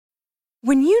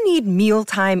When you need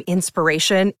mealtime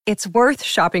inspiration, it's worth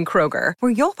shopping Kroger,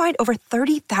 where you'll find over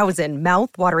 30,000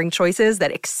 mouth-watering choices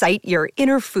that excite your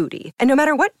inner foodie. And no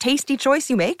matter what tasty choice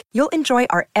you make, you'll enjoy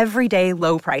our everyday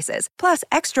low prices, plus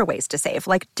extra ways to save,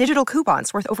 like digital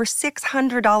coupons worth over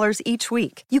 $600 each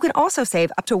week. You can also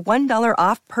save up to $1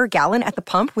 off per gallon at the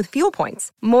pump with fuel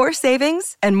points. More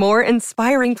savings and more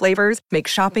inspiring flavors make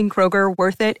shopping Kroger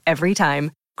worth it every time.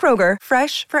 Kroger,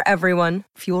 fresh for everyone.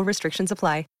 Fuel restrictions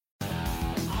apply.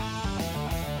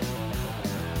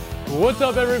 What's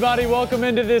up, everybody? Welcome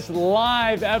into this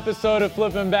live episode of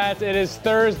Flippin' Bats. It is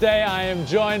Thursday. I am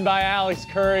joined by Alex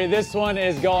Curry. This one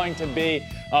is going to be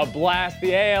a blast.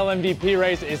 The AL MVP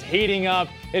race is heating up.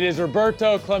 It is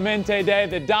Roberto Clemente Day.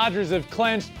 The Dodgers have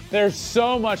clinched. There's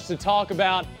so much to talk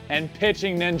about, and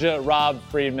pitching ninja Rob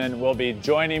Friedman will be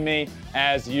joining me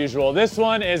as usual. This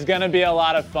one is going to be a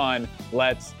lot of fun.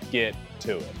 Let's get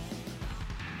to it.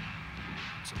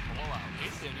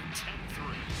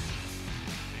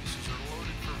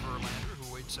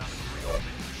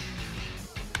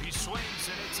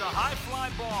 A high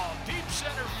fly ball, deep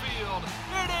center field.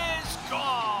 It is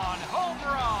gone. Home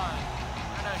run.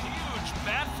 And a huge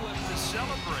bat flip to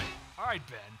celebrate. All right,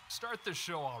 Ben, start the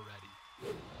show already.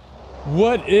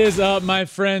 What is up, my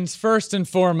friends? First and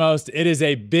foremost, it is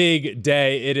a big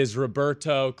day. It is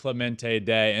Roberto Clemente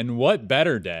Day. And what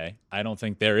better day? I don't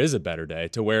think there is a better day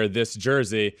to wear this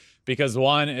jersey because,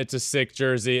 one, it's a sick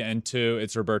jersey, and two,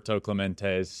 it's Roberto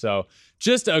Clemente's. So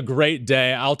just a great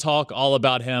day. I'll talk all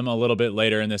about him a little bit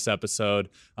later in this episode.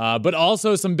 But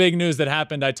also some big news that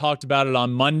happened. I talked about it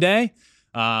on Monday.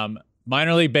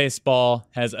 Minor League Baseball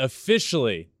has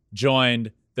officially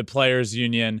joined the Players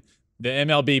Union. The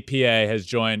MLBPA has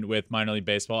joined with Minor League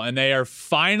Baseball, and they are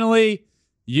finally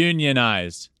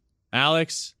unionized.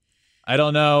 Alex, I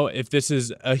don't know if this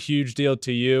is a huge deal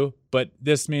to you, but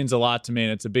this means a lot to me,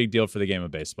 and it's a big deal for the game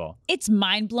of baseball. It's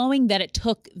mind-blowing that it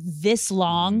took this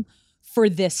long for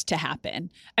this to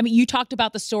happen. I mean, you talked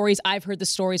about the stories. I've heard the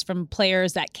stories from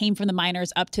players that came from the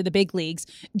minors up to the big leagues,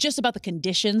 just about the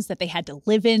conditions that they had to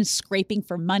live in, scraping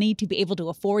for money to be able to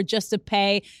afford just to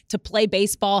pay, to play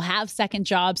baseball, have second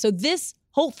jobs. So this,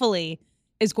 hopefully,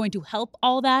 is going to help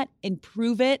all that,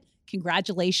 improve it.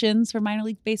 Congratulations for minor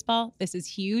league baseball. This is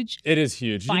huge. It is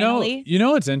huge. Finally. You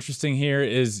know what's interesting here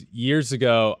is years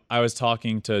ago, I was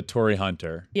talking to Torrey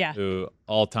Hunter, who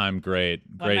all-time great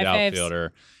outfielder.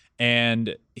 Faves.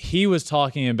 And he was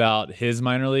talking about his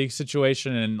minor league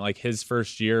situation and like his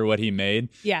first year, what he made.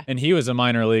 Yeah. And he was a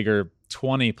minor leaguer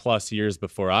 20 plus years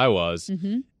before I was.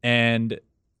 Mm-hmm. And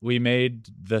we made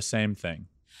the same thing.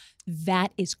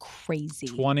 That is crazy.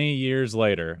 20 years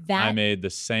later, I made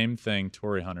the same thing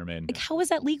Torrey Hunter made. Like, how was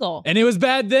that legal? And it was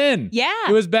bad then. Yeah.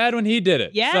 It was bad when he did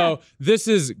it. Yeah. So this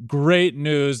is great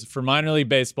news for minor league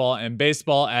baseball and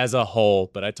baseball as a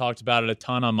whole. But I talked about it a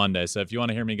ton on Monday. So if you want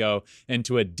to hear me go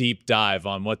into a deep dive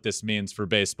on what this means for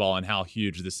baseball and how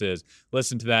huge this is,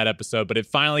 listen to that episode. But it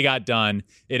finally got done.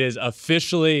 It is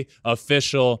officially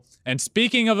official. And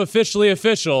speaking of officially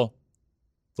official,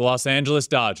 the Los Angeles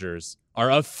Dodgers are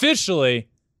officially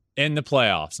in the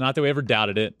playoffs. Not that we ever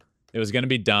doubted it. It was going to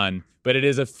be done, but it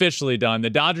is officially done. The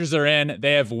Dodgers are in.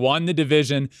 They have won the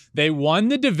division. They won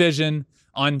the division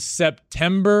on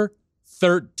September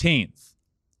 13th.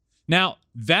 Now,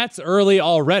 that's early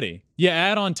already. You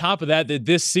add on top of that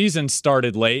this season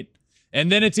started late,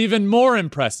 and then it's even more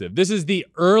impressive. This is the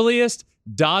earliest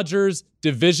Dodgers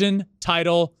division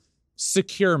title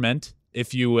securement,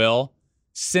 if you will,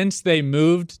 since they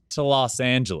moved to Los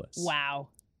Angeles. Wow.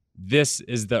 This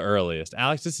is the earliest.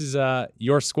 Alex, this is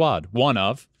your squad. One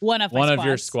of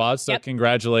your squads. So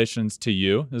congratulations to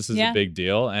you. This is a big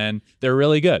deal, and they're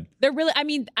really good. They're really,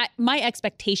 my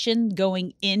expectation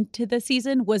going into the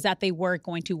season was that they were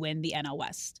going to win the NL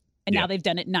West. And now they've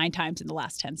done it 9 times in the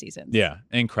last 10 seasons. Yeah,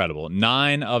 incredible.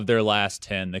 9 of their last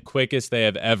 10, the quickest they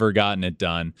have ever gotten it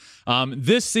done.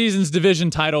 This season's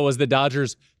division title was the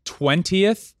Dodgers'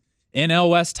 20th NL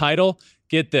West title.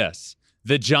 Get this.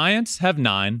 The Giants have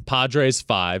 9, Padres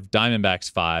 5, Diamondbacks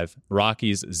 5,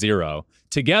 Rockies 0.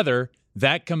 Together,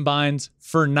 that combines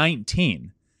for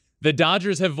 19. The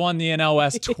Dodgers have won the NL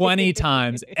West 20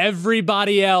 times.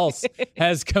 Everybody else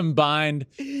has combined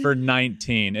for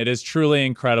 19. It is truly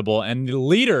incredible. And the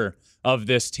leader of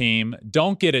this team,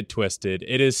 don't get it twisted,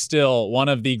 it is still one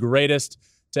of the greatest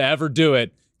to ever do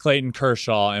it, Clayton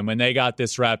Kershaw. And when they got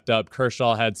this wrapped up,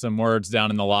 Kershaw had some words down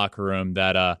in the locker room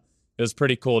that it was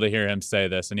pretty cool to hear him say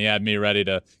this. And he had me ready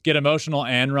to get emotional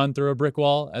and run through a brick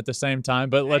wall at the same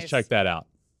time. But let's check that out.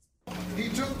 He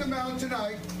took them out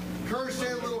tonight. Kerr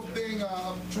said a little thing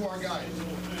to our guys.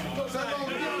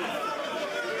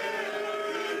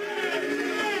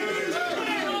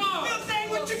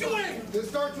 It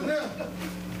starts with him.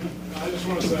 I just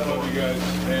want to say I love you guys,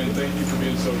 and thank you for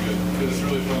being so good. Because it's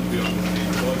really fun to be on this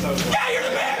team. So let's have fun. Yeah, you're the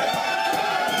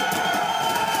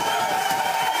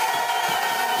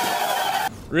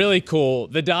man! Really cool.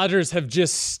 The Dodgers have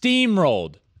just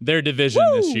steamrolled their division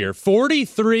this year.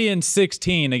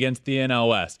 43-16 against the NL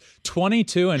West.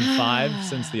 22-5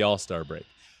 since the All-Star break.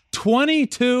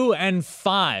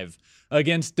 22-5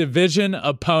 against division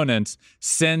opponents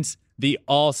since the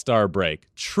All-Star break.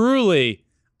 Truly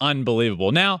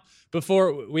unbelievable. Now,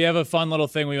 before we have a fun little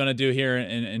thing we want to do here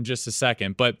in just a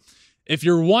second, but if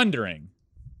you're wondering,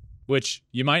 which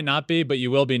you might not be, but you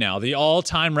will be now, the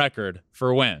all-time record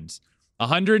for wins,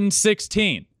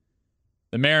 116.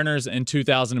 The Mariners in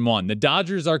 2001. The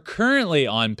Dodgers are currently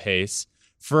on pace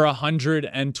for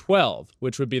 112,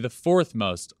 which would be the fourth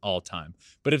most all-time.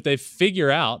 But if they figure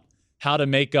out how to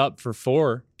make up for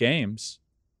 4 games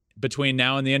between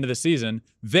now and the end of the season,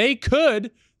 they could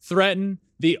threaten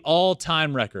the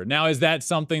all-time record. Now, is that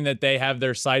something that they have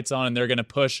their sights on and they're going to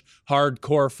push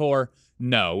hardcore for?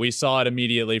 No. We saw it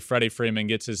immediately. Freddie Freeman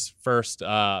gets his first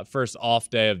off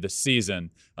day of the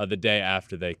season, the day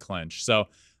after they clinch. So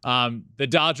the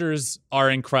Dodgers are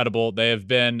incredible. They have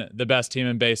been the best team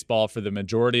in baseball for the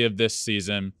majority of this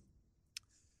season.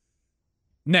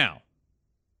 Now,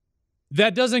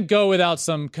 that doesn't go without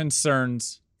some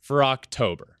concerns for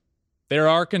October. There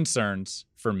are concerns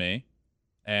for me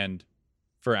and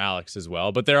for Alex as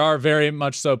well, but there are very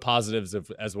much so positives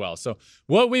as well. So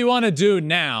what we want to do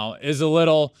now is a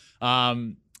little,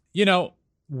 why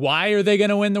are they going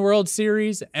to win the World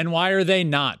Series and why are they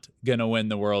not going to win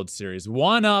the World Series?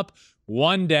 One up,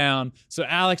 one down. So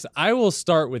Alex, I will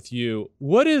start with you.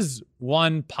 What is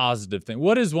one positive thing?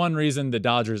 What is one reason the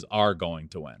Dodgers are going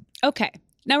to win? Okay.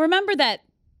 Now remember that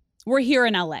we're here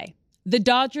in LA. The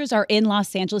Dodgers are in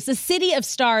Los Angeles, the city of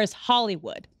stars,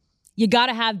 Hollywood. You got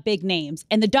to have big names.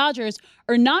 And the Dodgers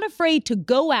are not afraid to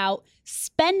go out,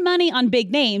 spend money on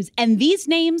big names, and these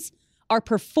names are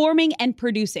performing and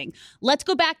producing. Let's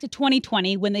go back to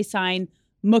 2020 when they signed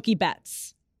Mookie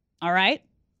Betts. All right?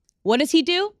 What does he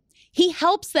do? He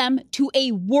helps them to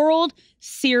a World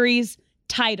Series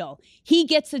title. He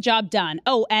gets the job done.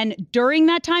 Oh, and during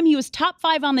that time, he was top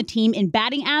 5 on the team in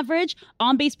batting average,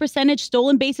 on-base percentage,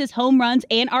 stolen bases, home runs,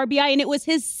 and RBI, and it was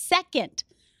his second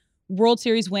World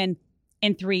Series win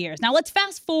in 3 years. Now let's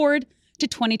fast forward to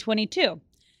 2022.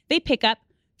 They pick up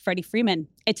Freddie Freeman.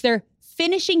 It's their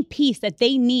finishing piece that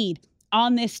they need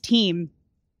on this team.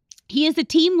 He is the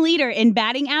team leader in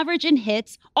batting average and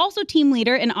hits, also team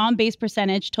leader in on-base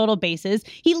percentage, total bases.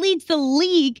 He leads the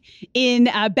league in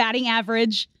batting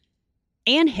average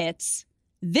and hits.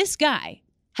 This guy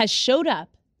has showed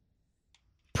up,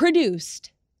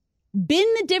 produced, been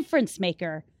the difference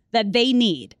maker that they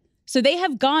need. So they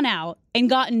have gone out and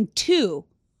gotten 2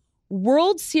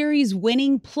 World Series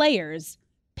winning players,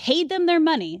 paid them their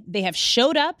money. They have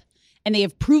showed up and they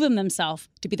have proven themselves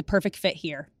to be the perfect fit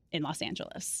here in Los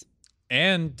Angeles.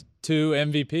 And 2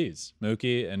 MVPs,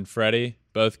 Mookie and Freddie,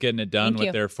 both getting it done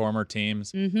with their former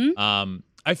teams. Mm-hmm.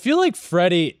 I feel like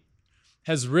Freddie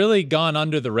has really gone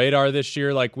under the radar this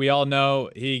year. Like we all know,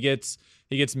 he gets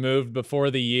moved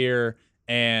before the year,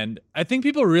 and I think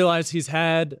people realize he's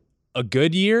had a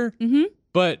good year,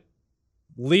 but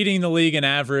leading the league in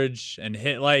average and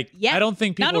hit, I don't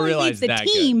think people realize that. Not only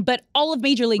leads the team, but all of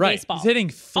Major League Baseball. He's hitting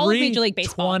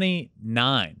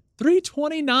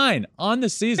 329 on the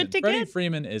season. Freddie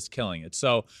Freeman is killing it.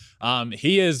 So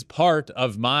he is part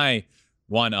of my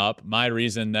one-up, my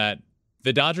reason that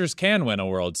the Dodgers can win a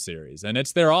World Series, and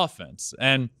it's their offense.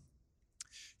 And,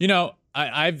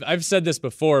 I've said this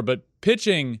before, but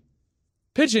pitching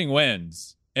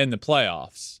wins in the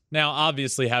playoffs. Now,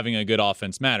 obviously, having a good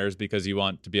offense matters because you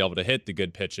want to be able to hit the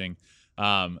good pitching.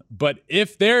 But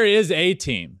if there is a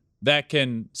team that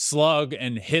can slug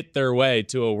and hit their way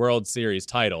to a World Series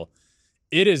title,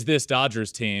 it is this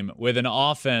Dodgers team with an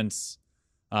offense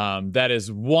that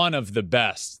is one of the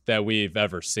best that we've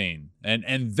ever seen.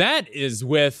 And that is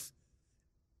with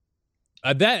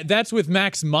that's with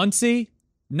Max Muncy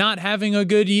not having a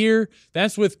good year.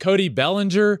 That's with Cody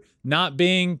Bellinger not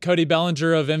being Cody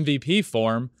Bellinger of MVP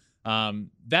form.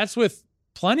 That's with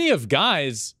plenty of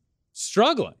guys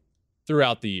struggling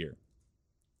throughout the year.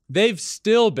 They've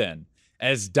still been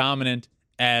as dominant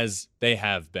as they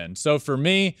have been. So for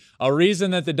me, a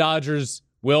reason that the Dodgers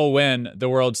will win the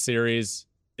World Series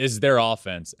is their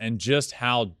offense and just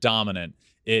how dominant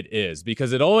it is.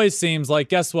 Because it always seems like,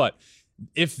 guess what?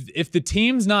 If the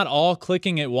team's not all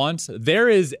clicking at once, there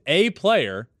is a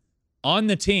player on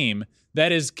the team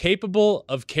that is capable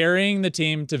of carrying the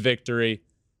team to victory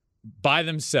by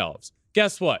themselves.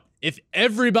 Guess what? If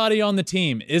everybody on the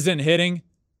team isn't hitting,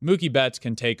 Mookie Betts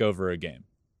can take over a game.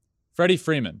 Freddie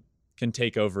Freeman can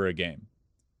take over a game.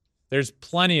 There's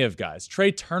plenty of guys.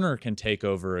 Trey Turner can take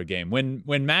over a game.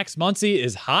 When Max Muncy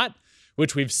is hot,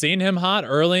 which we've seen him hot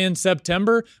early in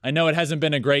September, I know it hasn't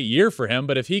been a great year for him,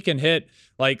 but if he can hit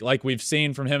like we've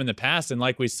seen from him in the past and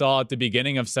like we saw at the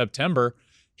beginning of September,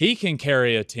 he can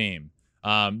carry a team.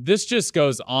 This just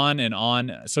goes on and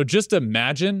on. So just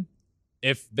imagine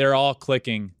if they're all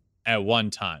clicking at one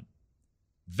time.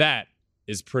 That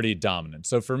is pretty dominant.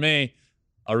 So for me,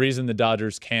 a reason the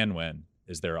Dodgers can win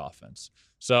is their offense.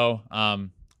 So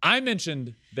I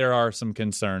mentioned there are some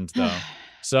concerns, though.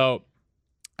 So,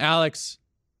 Alex,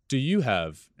 do you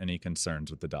have any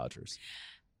concerns with the Dodgers?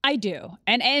 I do.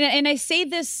 And I say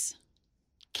this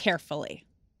carefully,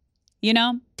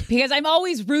 because I'm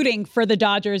always rooting for the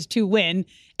Dodgers to win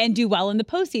and do well in the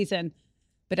postseason.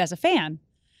 But as a fan,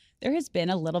 there has been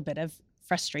a little bit of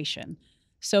frustration.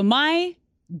 So my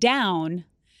down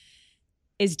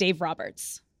is Dave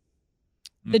Roberts,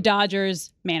 the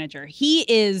Dodgers manager. He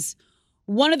is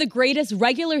one of the greatest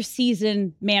regular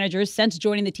season managers since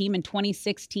joining the team in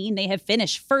 2016. They have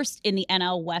finished first in the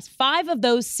NL West 5 of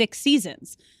those 6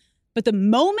 seasons. But the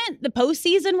moment the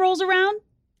postseason rolls around,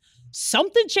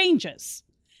 something changes.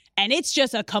 And it's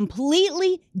just a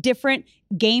completely different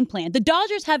game plan. The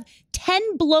Dodgers have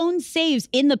 10 blown saves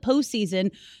in the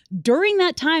postseason during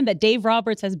that time that Dave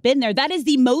Roberts has been there. That is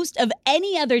the most of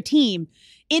any other team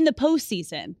in the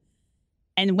postseason.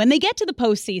 And when they get to the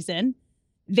postseason,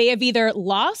 they have either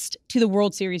lost to the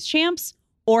World Series champs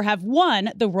or have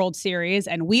won the World Series.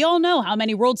 And we all know how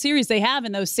many World Series they have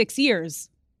in those 6 years.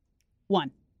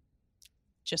 1.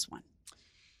 Just 1.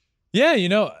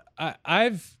 Yeah,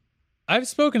 I've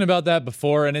spoken about that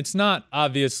before, and it's not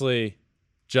obviously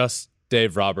just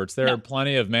Dave Roberts. There are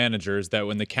plenty of managers that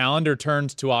when the calendar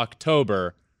turns to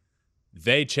October,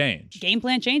 they change. Game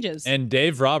plan changes. And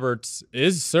Dave Roberts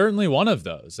is certainly one of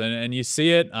those. And you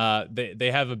see it.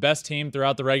 They have a best team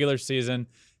throughout the regular season,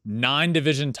 9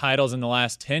 division titles in the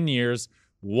last 10 years,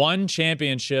 1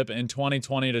 championship in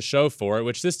 2020 to show for it,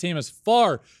 which this team is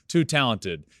far too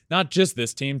talented. Not just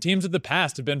this team. Teams of the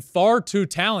past have been far too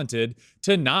talented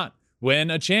to not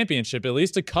win a championship at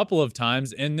least a couple of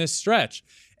times in this stretch.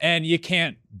 And you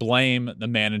can't blame the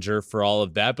manager for all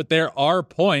of that. But there are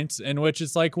points in which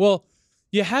it's like, well,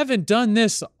 you haven't done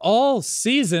this all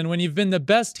season when you've been the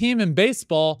best team in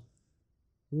baseball.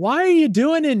 Why are you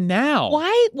doing it now?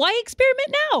 Why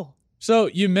experiment now? So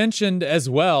you mentioned as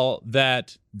well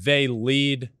that they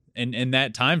lead in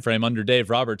that time frame under Dave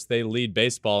Roberts. They lead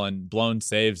baseball in blown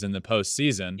saves in the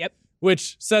postseason. Yep.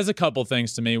 Which says a couple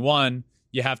things to me. One,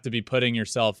 you have to be putting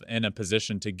yourself in a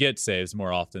position to get saves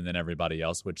more often than everybody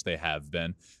else, which they have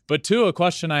been. But 2, a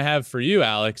question I have for you,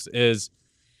 Alex, is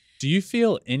do you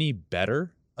feel any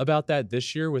better about that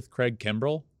this year with Craig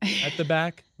Kimbrell at the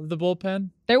back of the bullpen?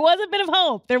 There was a bit of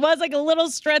hope. There was like a little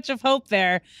stretch of hope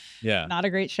there. Yeah. Not a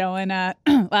great showing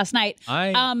last night.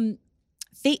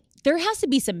 There has to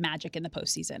be some magic in the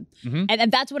postseason. Mm-hmm.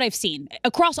 And that's what I've seen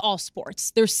across all sports.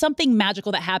 There's something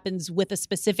magical that happens with a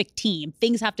specific team.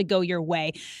 Things have to go your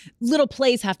way. Little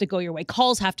plays have to go your way.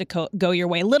 Calls have to go your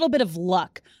way. A little bit of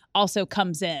luck also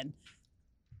comes in.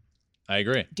 I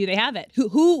agree. Do they have it?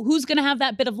 Who's going to have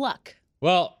that bit of luck?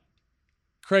 Well,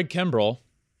 Craig Kimbrell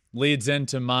leads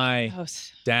into my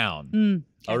down.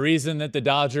 Okay. A reason that the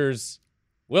Dodgers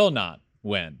will not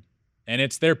win, and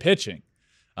it's their pitching.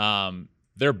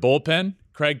 Their bullpen,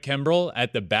 Craig Kimbrell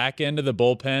at the back end of the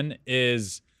bullpen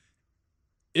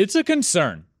it's a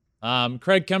concern.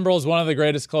 Craig Kimbrell is one of the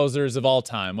greatest closers of all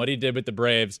time. What he did with the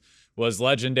Braves was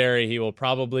legendary. He will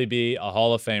probably be a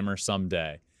Hall of Famer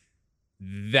someday.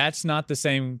 That's not the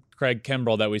same Craig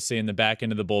Kimbrell that we see in the back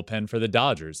end of the bullpen for the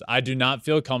Dodgers. I do not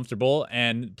feel comfortable,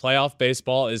 and playoff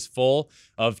baseball is full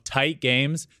of tight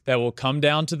games that will come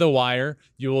down to the wire.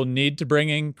 You will need to bring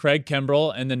in Craig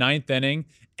Kimbrell in the 9th inning,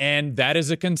 and that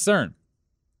is a concern.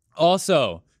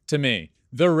 Also, to me,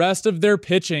 the rest of their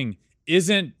pitching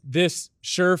isn't this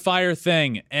surefire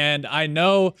thing, and I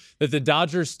know that the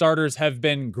Dodgers starters have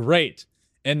been great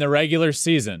in the regular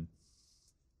season.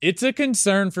 It's a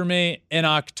concern for me in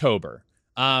October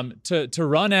to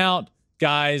run out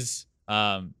guys,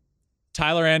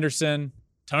 Tyler Anderson,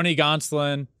 Tony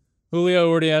Gonsolin,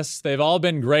 Julio Urias. They've all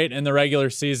been great in the regular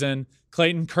season.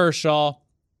 Clayton Kershaw.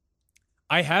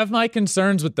 I have my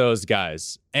concerns with those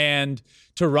guys. And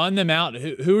to run them out,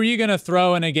 who are you going to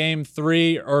throw in a game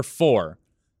 3 or 4?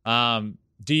 Do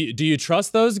you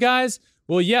trust those guys?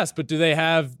 Well, yes, but do they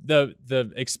have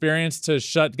the experience to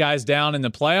shut guys down in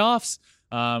the playoffs?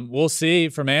 We'll see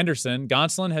from Anderson.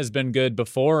 Gonsolin has been good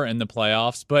before in the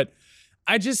playoffs, but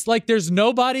I just like there's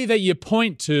nobody that you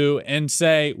point to and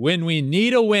say, when we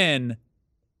need a win,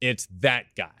 it's that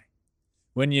guy.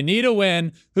 When you need a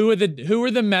win, who are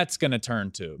the Mets going to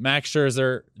turn to? Max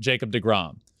Scherzer, Jacob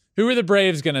deGrom. Who are the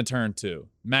Braves going to turn to?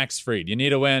 Max Fried. You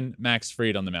need a win, Max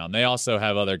Fried on the mound. They also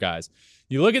have other guys.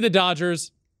 You look at the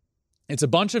Dodgers, it's a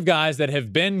bunch of guys that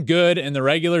have been good in the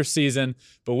regular season,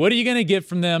 but what are you going to get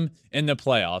from them in the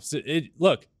playoffs?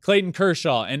 Look, Clayton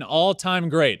Kershaw, an all-time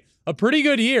great. A pretty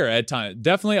good year at times.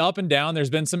 Definitely up and down. There's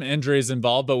been some injuries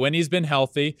involved, but when he's been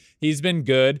healthy, he's been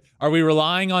good. Are we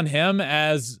relying on him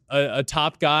as a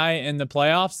top guy in the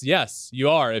playoffs? Yes, you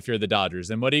are if you're the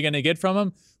Dodgers. And what are you going to get from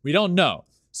him? We don't know.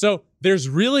 So there's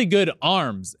really good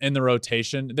arms in the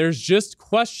rotation. There's just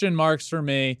question marks for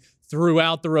me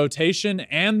throughout the rotation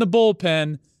and the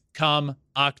bullpen come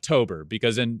October,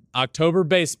 because in October,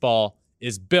 baseball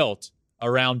is built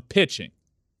around pitching.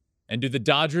 And do the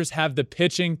Dodgers have the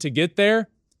pitching to get there?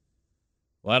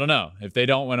 Well, I don't know. If they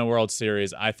don't win a World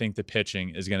Series, I think the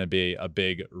pitching is going to be a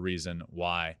big reason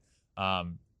why.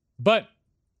 But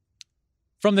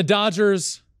from the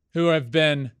Dodgers, who have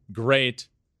been great,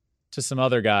 to some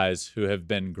other guys who have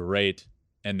been great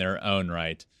in their own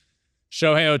right,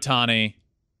 Shohei Ohtani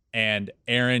and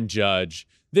Aaron Judge.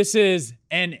 This is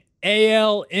an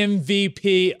AL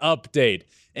MVP update.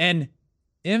 An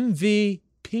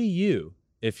MVPU,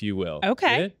 if you will.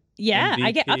 Okay. Yeah, MVP.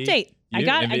 I get update. I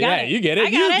got it. You get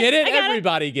it. You get it.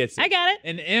 Everybody gets it. I got it.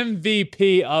 An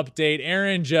MVP update.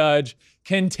 Aaron Judge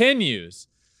continues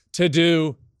to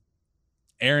do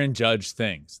Aaron Judge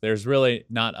things. There's really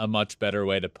not a much better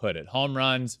way to put it. Home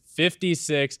runs,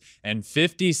 56 and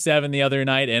 57 the other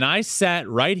night. And I sat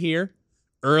right here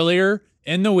earlier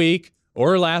in the week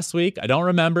or last week. I don't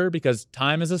remember because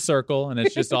time is a circle and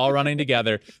it's just all running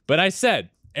together. But I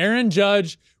said, Aaron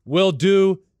Judge will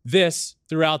do this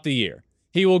throughout the year.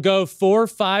 He will go 4 or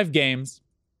 5 games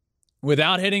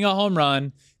without hitting a home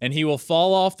run, and he will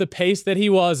fall off the pace that he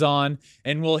was on,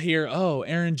 and we'll hear, oh,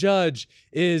 Aaron Judge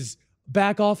is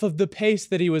back off of the pace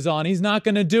that he was on. He's not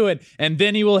going to do it. And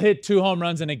then he will hit 2 home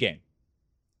runs in a game.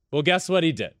 Well, guess what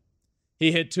he did?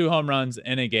 He hit 2 home runs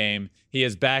in a game. He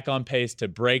is back on pace to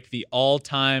break the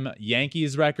all-time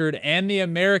Yankees record and the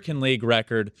American League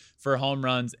record for home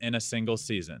runs in a single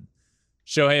season.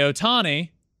 Shohei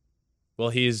Ohtani, well,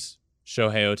 he's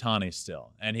Shohei Ohtani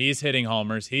still, and he's hitting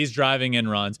homers. He's driving in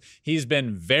runs. He's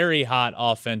been very hot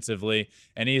offensively,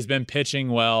 and he's been pitching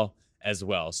well as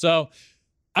well. So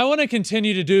I want to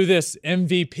continue to do this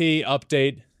MVP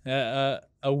update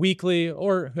a weekly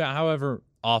or however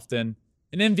often,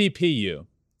 an MVPU,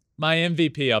 my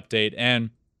MVP update.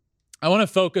 And I want to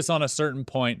focus on a certain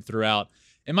point throughout.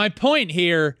 And my point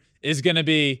here is going to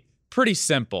be pretty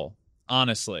simple,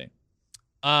 honestly.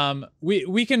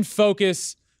 We can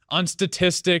focus on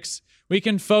statistics. We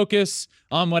can focus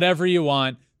on whatever you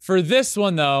want. For this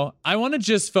one, though, I want to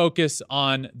just focus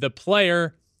on the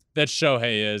player that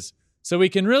Shohei is, so we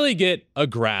can really get a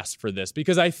grasp for this,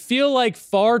 because I feel like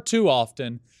far too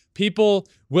often people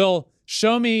will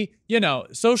show me,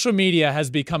 social media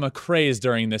has become a craze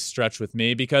during this stretch with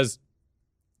me because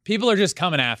people are just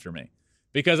coming after me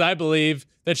because I believe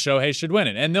that Shohei should win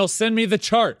it. And they'll send me the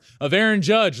chart of Aaron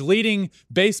Judge leading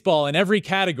baseball in every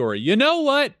category. You know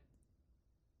what?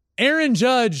 Aaron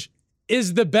Judge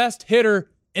is the best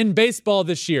hitter in baseball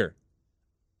this year.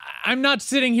 I'm not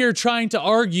sitting here trying to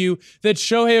argue that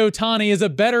Shohei Ohtani is a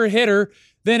better hitter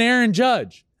than Aaron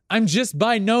Judge. I'm just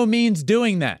by no means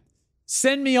doing that.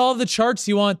 Send me all the charts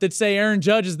you want that say Aaron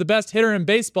Judge is the best hitter in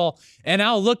baseball, and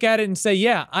I'll look at it and say,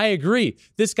 yeah, I agree.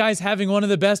 This guy's having one of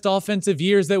the best offensive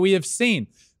years that we have seen.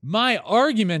 My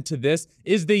argument to this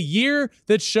is the year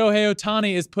that Shohei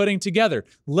Ohtani is putting together.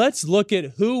 Let's look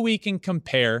at who we can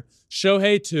compare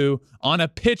Shohei to on a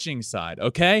pitching side,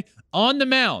 okay? On the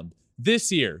mound.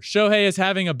 This year, Shohei is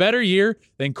having a better year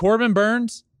than Corbin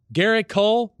Burns, Garrett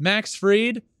Cole, Max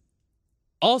Fried.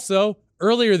 Also,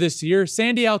 earlier this year,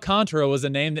 Sandy Alcantara was a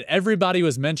name that everybody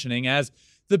was mentioning as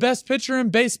the best pitcher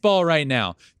in baseball right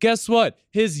now. Guess what?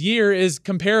 His year is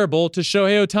comparable to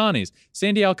Shohei Ohtani's.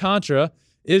 Sandy Alcantara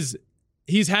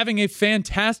he's having a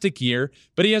fantastic year,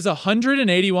 but he has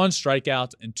 181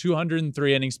 strikeouts and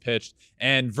 203 innings pitched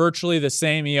and virtually the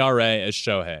same ERA as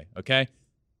Shohei, okay?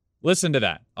 Listen to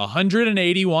that.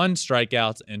 181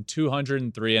 strikeouts and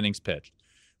 203 innings pitched.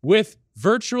 With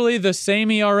virtually the same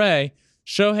ERA,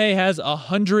 Shohei has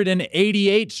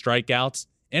 188 strikeouts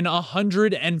and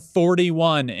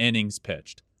 141 innings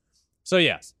pitched. So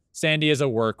yes, Sandy is a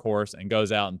workhorse and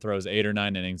goes out and throws 8 or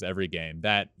 9 innings every game.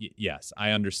 Yes,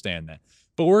 I understand that.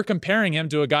 but we're comparing him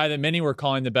to a guy that many were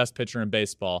calling the best pitcher in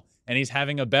baseball, and he's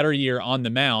having a better year on the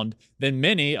mound than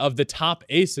many of the top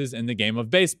aces in the game of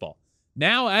baseball.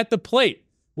 Now at the plate,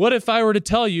 what if I were to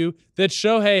tell you that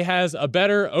Shohei has a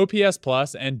better OPS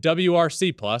plus and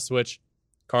WRC plus, which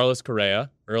Carlos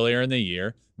Correa earlier in the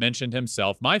year mentioned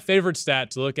himself. My favorite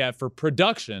stat to look at for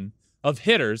production of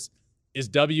hitters is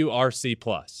WRC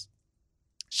plus.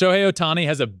 Shohei Ohtani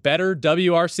has a better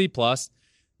WRC plus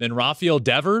than Rafael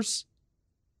Devers,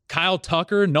 Kyle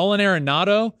Tucker, Nolan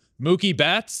Arenado, Mookie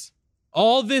Betts,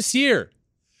 all this year.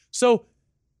 So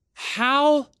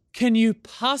how can you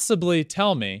possibly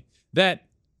tell me that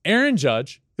Aaron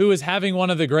Judge, who is having one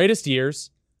of the greatest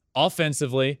years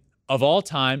offensively of all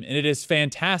time, and it is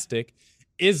fantastic,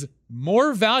 is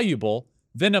more valuable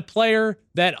than a player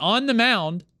that on the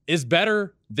mound is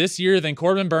better this year than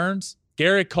Corbin Burns,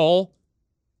 Garrett Cole,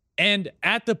 and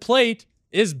at the plate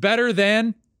is better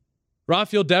than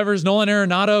Rafael Devers, Nolan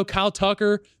Arenado, Kyle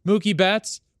Tucker, Mookie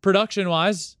Betts,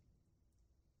 production-wise?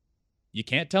 You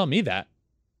can't tell me that.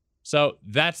 So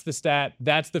that's the stat.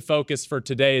 That's the focus for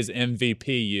today's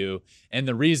MVPU, and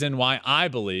the reason why I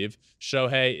believe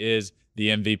Shohei is the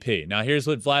MVP. Now, here's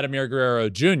what Vladimir Guerrero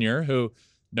Jr., who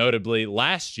notably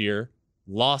last year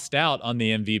lost out on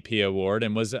the MVP award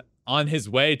and was on his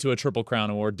way to a Triple Crown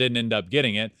award, didn't end up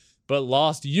getting it, but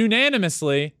lost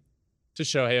unanimously to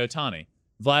Shohei Ohtani.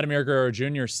 Vladimir Guerrero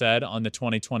Jr. said on the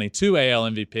 2022 AL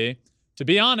MVP, to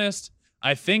be honest,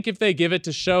 I think if they give it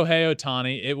to Shohei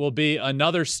Ohtani, it will be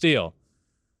another steal.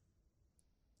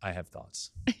 I have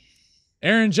thoughts.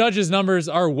 Aaron Judge's numbers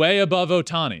are way above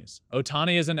Ohtani's.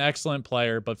 Ohtani is an excellent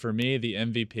player, but for me, the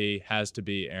MVP has to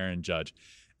be Aaron Judge.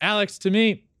 Alex, to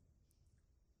me,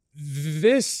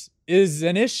 this is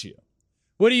an issue.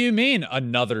 What do you mean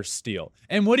another steal?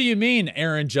 And what do you mean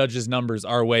Aaron Judge's numbers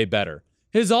are way better?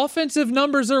 His offensive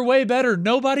numbers are way better.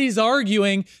 Nobody's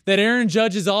arguing that Aaron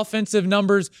Judge's offensive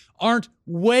numbers aren't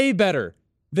way better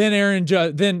than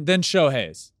than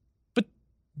Shohei's. But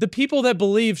the people that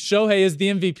believe Shohei is the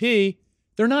MVP,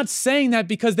 they're not saying that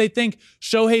because they think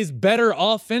Shohei's better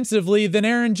offensively than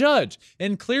Aaron Judge.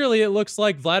 And clearly it looks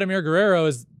like Vladimir Guerrero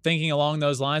is thinking along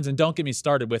those lines. And don't get me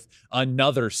started with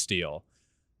another steal.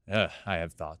 I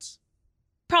have thoughts.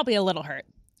 Probably a little hurt.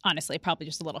 Honestly, probably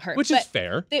just a little hurt. Which is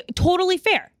fair. Totally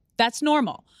fair. That's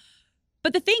normal.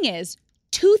 But the thing is,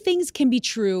 two things can be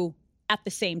true at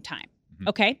the same time.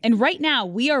 Okay? And right now,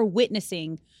 we are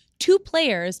witnessing two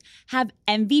players have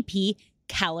MVP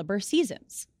caliber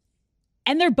seasons.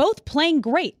 And they're both playing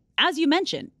great. As you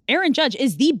mentioned, Aaron Judge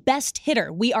is the best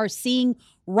hitter we are seeing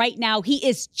right now. He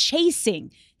is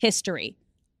chasing history.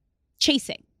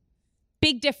 Chasing.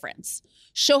 Big difference.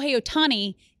 Shohei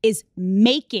Ohtani is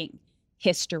making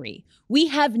history. We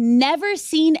have never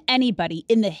seen anybody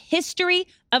in the history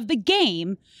of the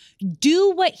game do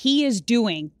what he is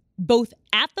doing, both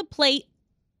at the plate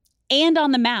and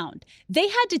on the mound. They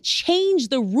had to change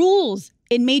the rules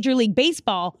in Major League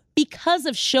Baseball because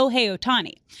of Shohei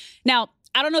Ohtani. Now,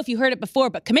 I don't know if you heard it before,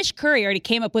 but Commish Curry already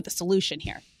came up with a solution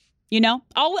here. You know,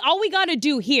 all we got to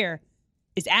do here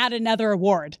is add another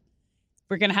award.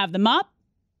 We're going to have the mop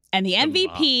and the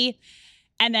MVP.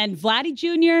 And then Vladdy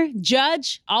Jr.,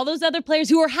 Judge, all those other players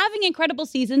who are having incredible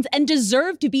seasons and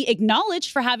deserve to be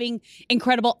acknowledged for having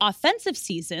incredible offensive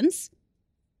seasons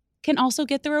can also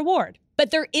get the reward. But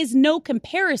there is no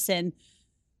comparison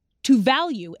to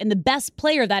value in the best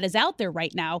player that is out there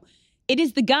right now. It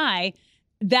is the guy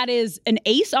that is an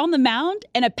ace on the mound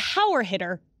and a power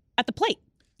hitter at the plate.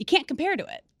 You can't compare to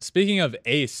it. Speaking of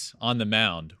ace on the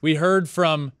mound, we heard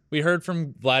from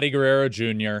Vladdy Guerrero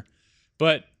Jr.,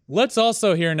 but let's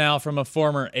also hear now from a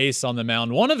former ace on the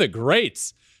mound, one of the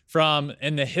greats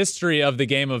in the history of the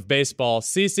game of baseball,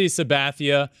 CC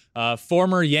Sabathia,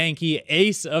 former Yankee,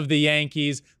 ace of the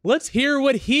Yankees. Let's hear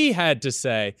what he had to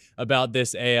say about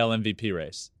this AL MVP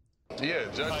race. Yeah,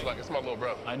 Judge, it's my little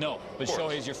brother. I know, but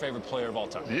Shohei's your favorite player of all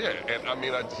time. Yeah, and I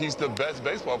mean, he's the best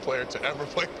baseball player to ever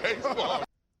play baseball.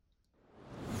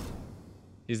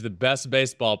 He's the best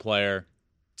baseball player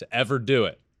to ever do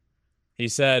it. He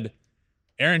said,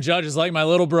 Aaron Judge is like my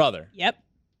little brother. Yep.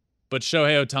 But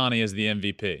Shohei Ohtani is the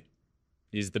MVP.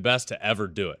 He's the best to ever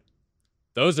do it.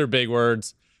 Those are big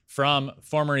words from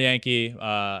former Yankee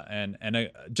and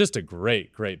just a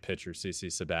great pitcher, CC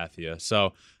Sabathia.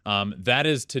 So that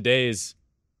is today's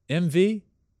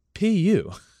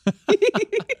MVPU.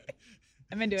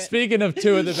 I'm into it. Speaking of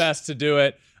two of the best to do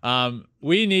it,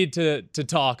 we need to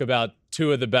talk about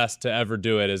two of the best to ever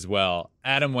do it as well.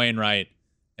 Adam Wainwright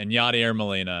and Yadier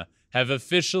Molina have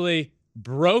officially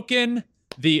broken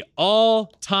the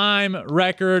all-time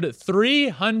record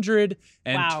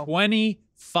 323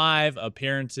 5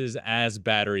 appearances as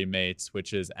battery mates,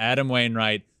 which is Adam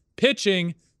Wainwright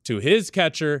pitching to his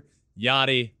catcher,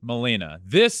 Yadi Molina.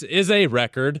 This is a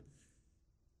record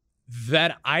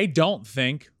that I don't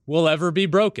think will ever be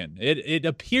broken. It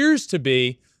appears to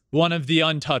be one of the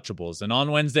untouchables. And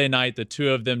on Wednesday night, the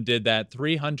two of them did that,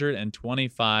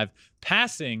 325,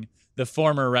 passing the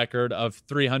former record of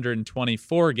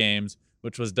 324 games,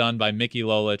 which was done by Mickey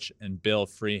Lolich and Bill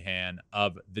Freehan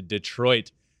of the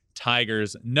Detroit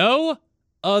Tigers. No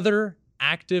other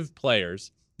active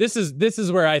players. This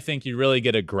is where I think you really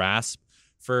get a grasp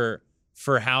for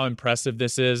how impressive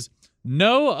this is.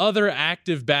 No other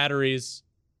active batteries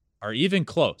are even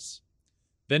close.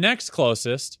 The next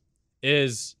closest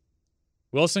is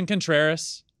Wilson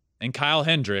Contreras and Kyle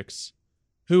Hendricks,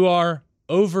 who are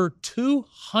over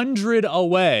 200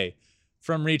 away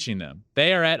from reaching them.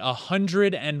 They are at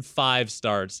 105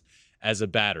 starts as a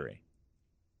battery.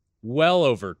 Well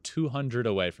over 200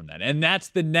 away from that. And that's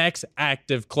the next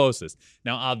active closest.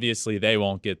 Now, obviously, they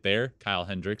won't get there. Kyle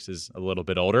Hendricks is a little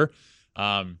bit older.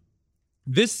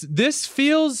 This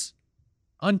feels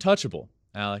untouchable,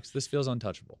 Alex. This feels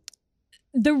untouchable.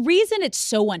 The reason it's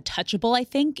so untouchable, I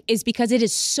think, is because it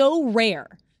is so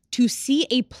rare to see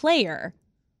a player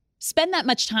spend that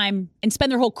much time and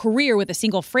spend their whole career with a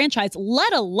single franchise,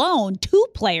 let alone two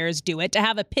players do it, to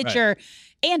have a pitcher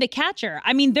and a catcher.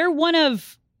 I mean, they're one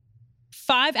of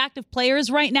 5 active players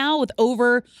right now with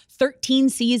over 13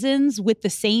 seasons with the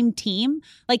same team.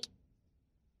 Like,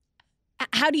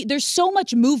 there's so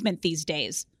much movement these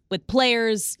days with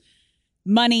players,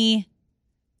 money,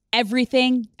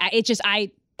 everything. It just,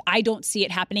 I don't see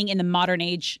it happening in the modern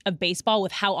age of baseball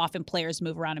with how often players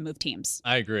move around and move teams.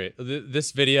 I agree.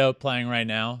 This video playing right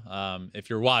now, if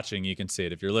you're watching, you can see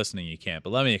it. If you're listening, you can't. But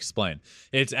let me explain.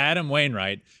 It's Adam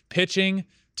Wainwright pitching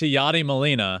to Yadi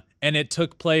Molina, and it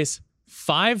took place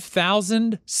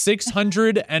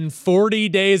 5,640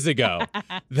 days ago.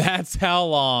 That's how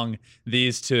long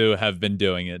these two have been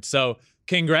doing it. So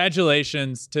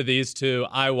congratulations to these two.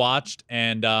 I watched,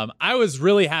 and I was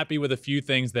really happy with a few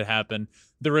things that happened.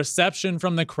 The reception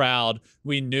from the crowd,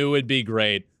 we knew would be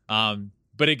great,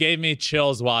 but it gave me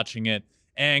chills watching it.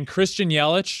 And Christian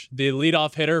Yelich, the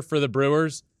leadoff hitter for the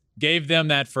Brewers, gave them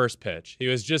that first pitch. He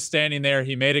was just standing there.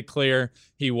 He made it clear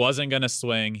he wasn't going to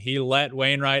swing. He let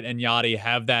Wainwright and Yadi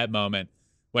have that moment.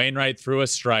 Wainwright threw a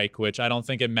strike, which I don't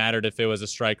think it mattered if it was a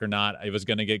strike or not. It was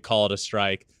going to get called a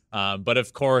strike. But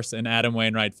of course, in Adam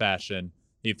Wainwright fashion,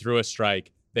 he threw a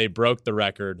strike. They broke the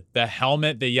record. The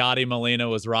helmet that Yadi Molina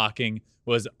was rocking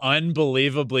was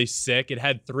unbelievably sick. It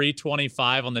had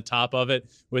 325 on the top of it,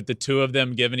 with the two of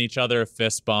them giving each other a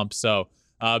fist bump. So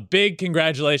big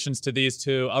congratulations to these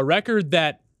two. A record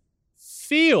that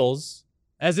feels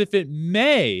as if it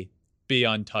may be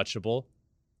untouchable,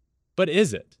 but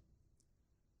is it?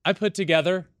 I put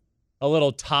together a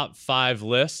little top 5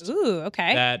 list. Ooh,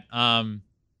 okay. That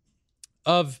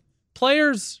of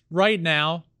players right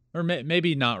now, or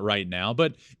maybe not right now,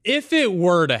 but if it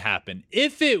were to happen,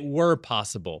 if it were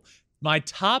possible, my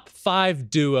top 5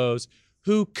 duos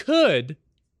who could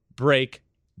break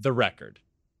the record.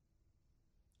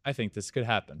 I think this could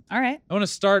happen. All right. I want to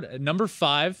start at number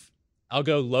 5. I'll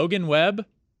go Logan Webb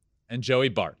and Joey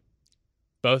Bart.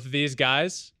 Both of these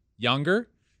guys, younger.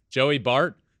 Joey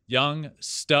Bart, young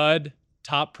stud,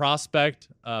 top prospect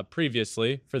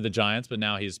previously for the Giants, but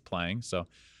now he's playing. So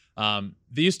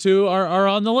these two are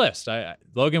on the list.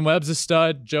 Logan Webb's a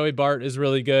stud. Joey Bart is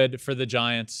really good for the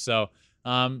Giants. So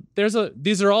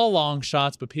these are all long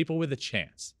shots, but people with a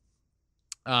chance.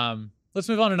 Let's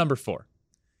move on to number 4.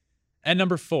 At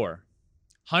number 4,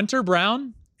 Hunter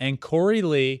Brown and Corey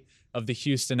Lee of the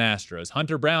Houston Astros.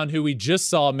 Hunter Brown, who we just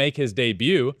saw make his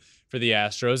debut for the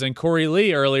Astros, and Corey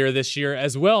Lee earlier this year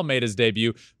as well made his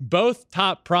debut. Both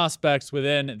top prospects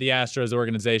within the Astros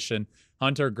organization.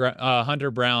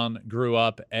 Hunter Brown grew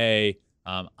up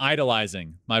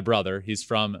idolizing my brother. He's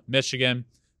from Michigan,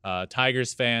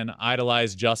 Tigers fan,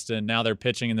 idolized Justin. Now they're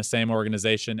pitching in the same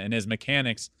organization, and his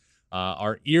mechanics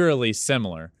are eerily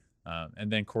similar.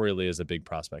 And then Corey Lee is a big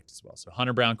prospect as well. So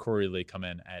Hunter Brown, Corey Lee come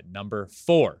in at number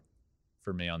 4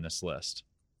 for me on this list.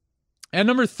 And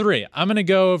number 3, I'm going to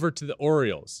go over to the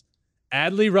Orioles.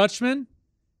 Adley Rutschman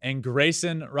and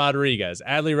Grayson Rodriguez.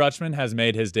 Adley Rutschman has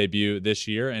made his debut this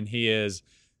year, and he is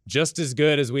just as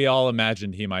good as we all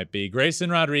imagined he might be. Grayson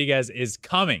Rodriguez is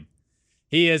coming.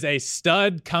 He is a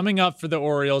stud coming up for the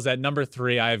Orioles at number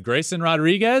 3. I have Grayson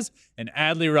Rodriguez and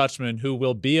Adley Rutschman, who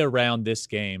will be around this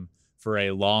game for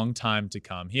a long time to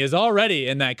come. He is already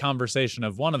in that conversation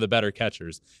of one of the better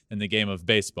catchers in the game of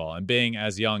baseball. And being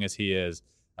as young as he is,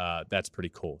 that's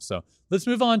pretty cool. So let's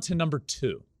move on to number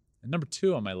 2. And number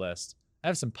 2 on my list, I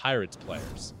have some Pirates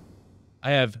players.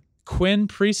 I have Quinn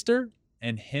Priester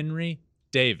and Henry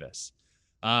Davis.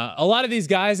 A lot of these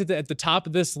guys at the top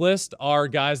of this list are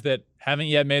guys that haven't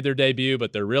yet made their debut,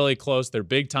 but they're really close. They're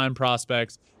big-time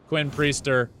prospects. Quinn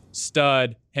Priester,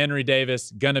 stud. Henry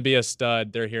Davis, gonna be a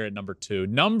stud. They're here at number 2.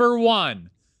 Number 1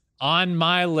 on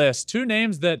my list, 2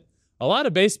 names that a lot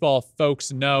of baseball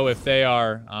folks know if they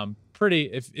are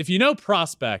if you know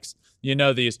prospects, you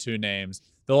know these 2 names.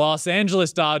 The Los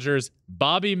Angeles Dodgers,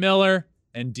 Bobby Miller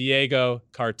and Diego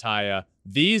Cartaya.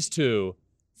 These 2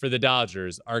 for the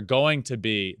Dodgers are going to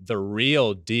be the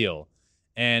real deal.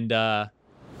 And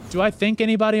do I think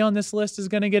anybody on this list is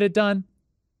going to get it done?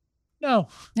 No.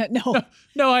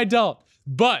 No, I don't.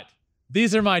 But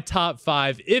these are my top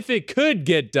 5. If it could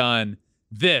get done,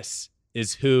 this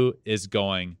is who is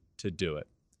going to do it.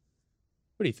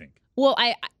 What do you think? Well,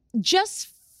 I just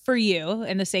for you,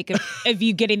 and the sake of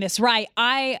you getting this right,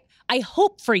 I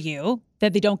hope for you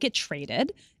that they don't get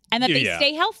traded and that they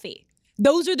stay healthy.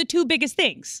 Those are the 2 biggest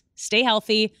things. Stay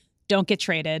healthy, don't get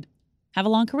traded, have a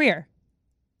long career.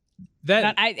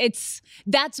 That's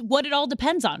what it all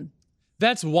depends on.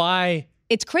 That's why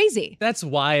it's crazy. That's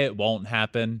why it won't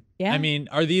happen. Yeah. I mean,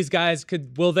 are these guys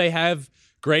will they have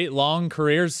great long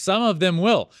careers? Some of them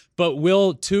will. But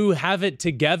will 2 have it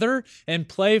together and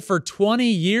play for 20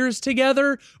 years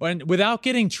together and without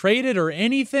getting traded or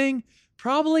anything?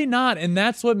 Probably not. And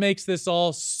that's what makes this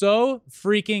all so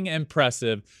freaking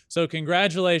impressive. So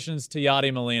congratulations to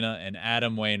Yadi Molina and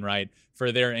Adam Wainwright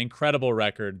for their incredible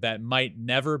record that might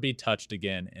never be touched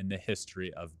again in the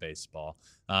history of baseball.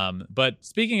 But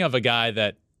speaking of a guy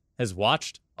that has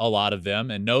watched a lot of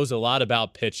them and knows a lot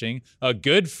about pitching, a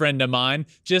good friend of mine,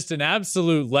 just an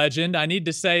absolute legend. I need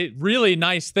to say really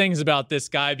nice things about this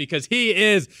guy because he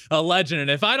is a legend. And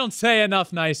if I don't say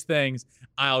enough nice things,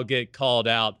 I'll get called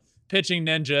out. Pitching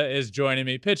Ninja is joining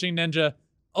me. Pitching Ninja,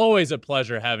 always a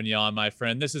pleasure having you on, my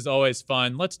friend. This is always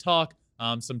fun. Let's talk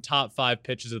some top 5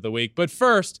 pitches of the week. But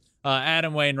first,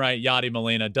 Adam Wainwright, Yadi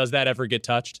Molina, does that ever get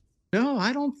touched? No,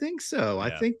 I don't think so. Yeah.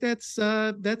 I think that's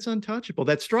untouchable.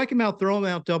 That strike him out, throw him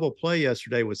out double play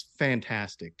yesterday was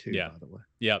fantastic too, by the way.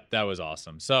 Yep, that was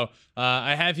awesome. So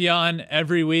I have you on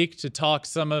every week to talk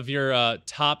some of your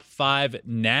top 5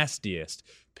 nastiest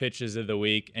pitches of the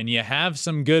week. And you have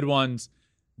some good ones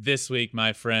this week,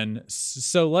 my friend.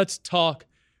 So let's talk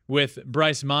with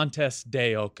Bryce Montes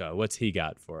de Oca. What's he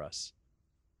got for us?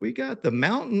 We got the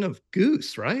Mountain of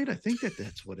Goose, right? I think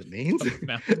that's what it means.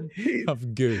 Mountain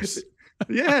of Goose.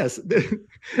 Yes.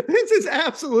 This is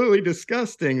absolutely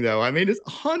disgusting, though. I mean, it's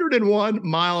 101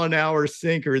 mile an hour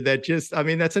sinker that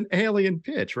that's an alien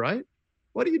pitch, right?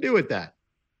 What do you do with that?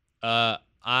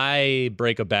 I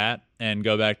break a bat and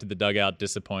go back to the dugout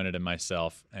disappointed in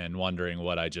myself and wondering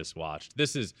what I just watched.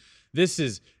 This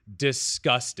is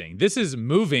disgusting. This is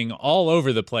moving all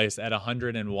over the place at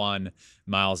 101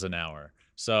 miles an hour.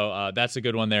 So that's a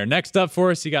good one there. Next up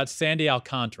for us, you got Sandy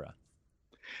Alcantara.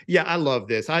 Yeah, I love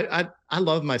this. I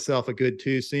love myself a good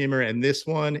 2-seamer, and this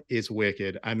one is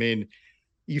wicked. I mean,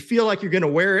 you feel like you're going to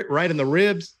wear it right in the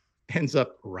ribs, ends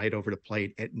up right over the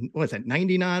plate at,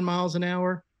 99 miles an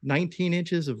hour, 19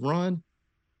 inches of run.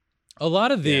 A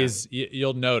lot of these,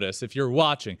 you'll notice, if you're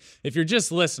watching, if you're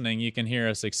just listening, you can hear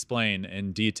us explain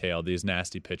in detail these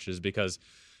nasty pitches because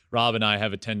Rob and I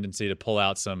have a tendency to pull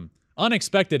out some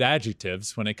unexpected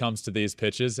adjectives when it comes to these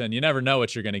pitches, and you never know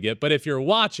what you're going to get. But if you're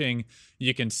watching,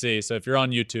 you can see. So if you're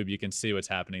on YouTube, you can see what's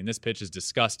happening. This pitch is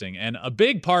disgusting. And a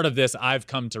big part of this, I've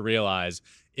come to realize,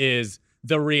 is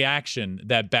the reaction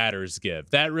that batters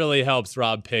give. That really helps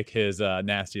Rob pick his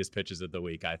nastiest pitches of the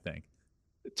week, I think.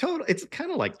 Total. It's kind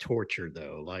of like torture,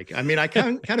 though. Like, I mean, I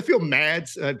kind of feel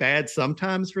bad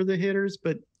sometimes for the hitters,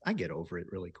 but I get over it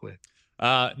really quick.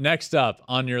 Next up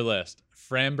on your list,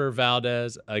 Framber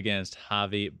Valdez against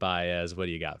Javi Baez. What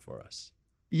do you got for us?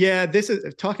 Yeah, this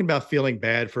is talking about feeling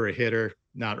bad for a hitter.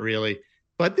 Not really,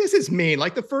 but this is mean.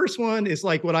 Like the first one is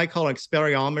like what I call an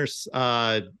Expelliarmus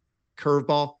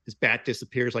curveball. His bat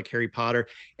disappears like Harry Potter.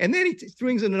 And then he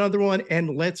swings in another one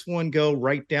and lets one go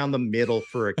right down the middle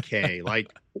for a K.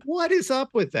 Like, what is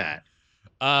up with that?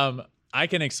 I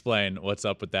can explain what's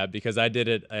up with that because I did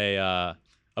it a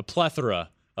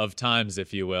plethora of times,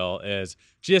 if you will, is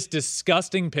just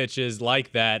disgusting pitches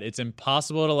like that. It's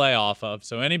impossible to lay off of.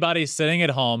 So anybody sitting at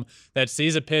home that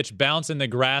sees a pitch bounce in the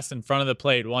grass in front of the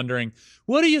plate wondering,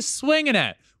 what are you swinging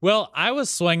at? Well, I was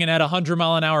swinging at a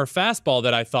 100-mile-an-hour fastball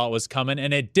that I thought was coming,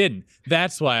 and it didn't.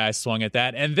 That's why I swung at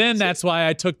that. And then that's why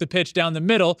I took the pitch down the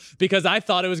middle, because I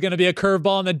thought it was going to be a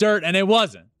curveball in the dirt, and it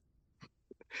wasn't.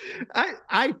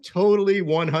 I totally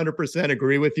 100%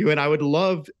 agree with you, and I would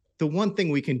love the one thing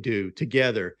we can do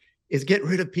together is get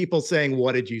rid of people saying,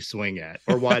 what did you swing at?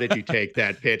 Or why did you take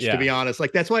that pitch? To be honest,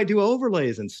 like that's why I do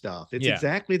overlays and stuff. It's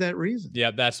exactly that reason.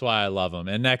 Yeah, that's why I love them.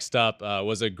 And next up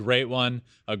was a great one,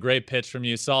 a great pitch from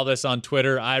you. Saw this on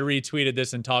Twitter. I retweeted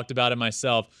this and talked about it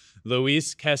myself.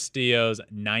 Luis Castillo's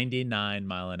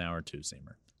 99-mile-an-hour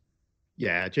two-seamer.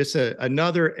 Yeah, just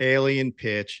another alien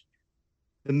pitch.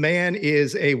 The man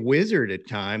is a wizard at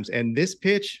times. And this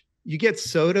pitch, you get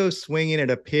Soto swinging at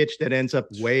a pitch that ends up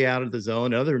way out of the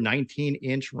zone. Another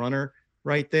 19-inch runner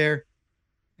right there.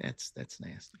 That's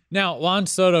nasty. Now, Juan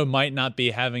Soto might not be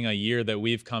having a year that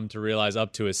we've come to realize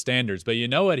up to his standards, but you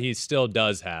know what he still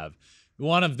does have?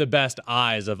 One of the best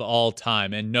eyes of all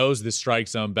time and knows the strike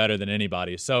zone better than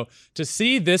anybody. So to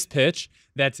see this pitch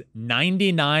that's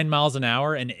 99 miles an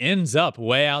hour and ends up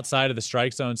way outside of the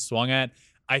strike zone swung at,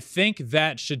 I think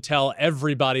that should tell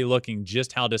everybody looking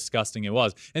just how disgusting it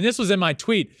was. And this was in my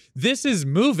tweet. This is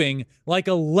moving like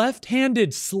a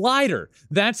left-handed slider.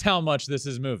 That's how much this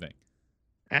is moving.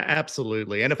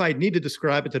 Absolutely. And if I need to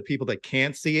describe it to people that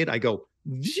can't see it, I go,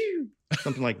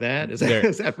 something like that. Is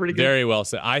that pretty good? Very well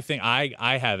said. I think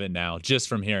I have it now. Just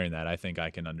from hearing that, I think I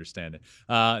can understand it.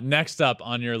 Next up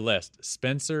on your list,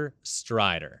 Spencer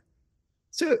Strider.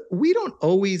 So we don't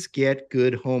always get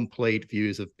good home plate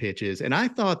views of pitches. And I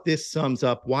thought this sums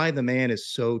up why the man is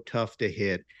so tough to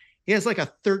hit. He has like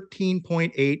a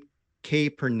 13.8 K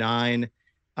per nine.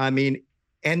 I mean,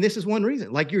 and this is one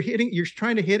reason, like you're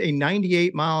trying to hit a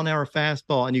 98-mile-an-hour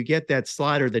fastball and you get that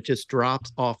slider that just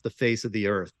drops off the face of the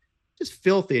earth. Just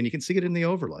filthy. And you can see it in the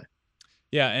overlay.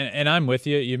 Yeah. And I'm with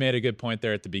you. You made a good point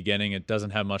there at the beginning. It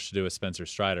doesn't have much to do with Spencer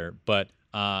Strider, but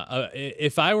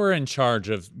if I were in charge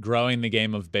of growing the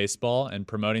game of baseball and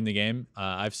promoting the game,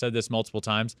 I've said this multiple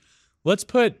times, let's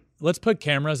put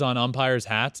cameras on umpires'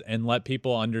 hats and let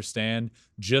people understand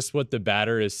just what the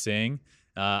batter is seeing.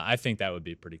 I think that would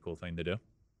be a pretty cool thing to do.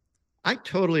 I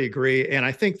totally agree. And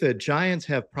I think the Giants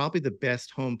have probably the best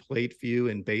home plate view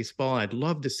in baseball. I'd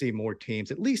love to see more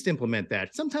teams at least implement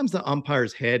that. Sometimes the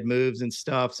umpire's head moves and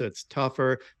stuff, so it's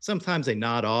tougher. Sometimes they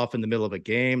nod off in the middle of a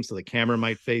game, so the camera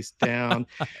might face down.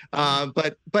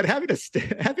 But having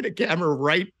a camera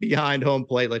right behind home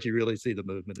plate lets you really see the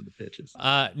movement of the pitches.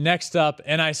 Next up,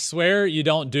 and I swear you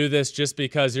don't do this just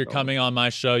because you're coming on my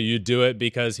show. You do it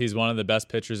because he's one of the best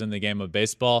pitchers in the game of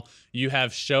baseball. You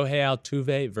have Shohei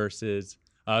Altuve versus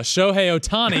Shohei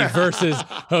Ohtani versus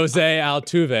Jose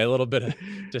Altuve. A little bit of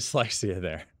dyslexia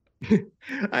there.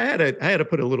 I had to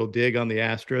put a little dig on the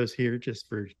Astros here just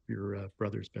for your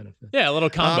brother's benefit. Yeah, a little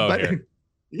combo here.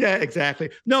 Yeah, exactly.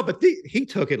 No, but he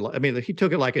took it. I mean, he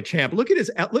took it like a champ. Look at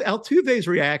Altuve's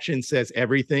reaction says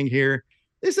everything here.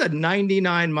 This is a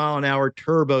 99-mile-an-hour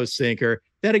turbo sinker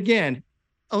that, again,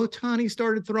 Ohtani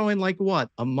started throwing like what,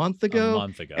 a month ago?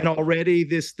 And already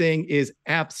this thing is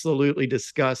absolutely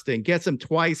disgusting. Gets him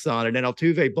twice on it. And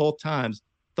Altuve both times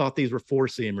thought these were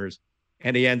four-seamers.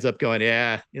 And he ends up going,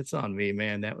 yeah, it's on me,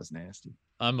 man. That was nasty.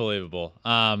 Unbelievable.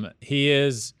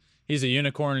 He's a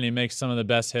unicorn and he makes some of the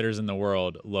best hitters in the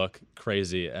world look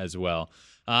crazy as well.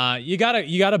 You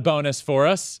got a bonus for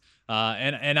us.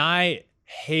 And I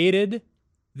hated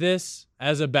this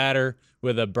as a batter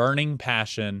with a burning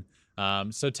passion.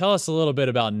 So tell us a little bit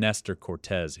about Nestor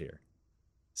Cortes here.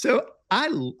 So I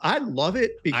love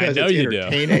it because I know it's you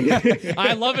entertaining. Do.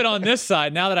 I love it on this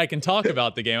side now that I can talk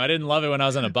about the game. I didn't love it when I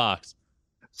was in a box.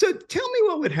 So tell me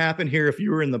what would happen here if you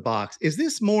were in the box. Is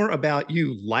this more about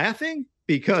you laughing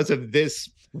because of this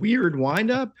weird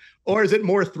windup, or is it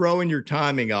more throwing your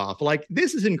timing off? Like,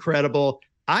 this is incredible.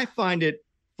 I find it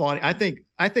funny. I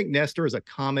think Nestor is a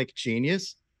comic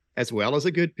genius as well as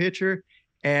a good pitcher.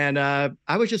 And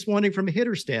I was just wondering from a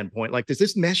hitter standpoint, like, does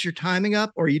this mess your timing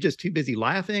up, or are you just too busy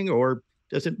laughing, or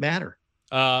does it matter?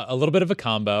 A little bit of a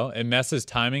combo. It messes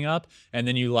timing up, and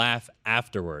then you laugh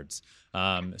afterwards.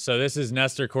 So this is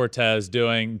Nestor Cortes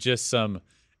doing just some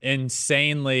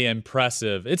insanely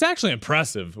impressive. It's actually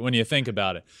impressive when you think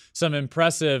about it. Some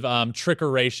impressive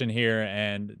trickeration here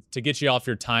and to get you off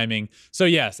your timing. So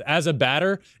yes, as a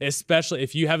batter, especially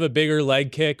if you have a bigger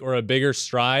leg kick or a bigger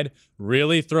stride,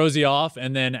 really throws you off.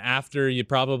 And then after you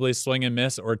probably swing and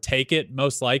miss or take it,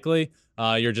 most likely,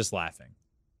 you're just laughing.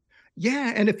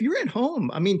 Yeah. And if you're at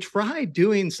home, I mean, try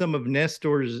doing some of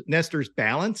Nestor's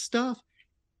balance stuff.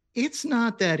 It's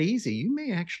not that easy. You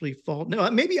may actually fall. No,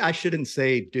 maybe I shouldn't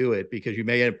say do it because you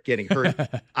may end up getting hurt.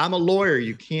 I'm a lawyer.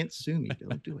 You can't sue me.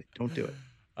 Don't do it. Don't do it.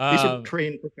 These are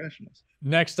trained professionals.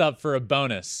 Next up for a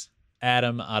bonus,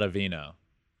 Adam Ottavino.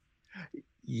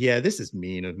 Yeah, this is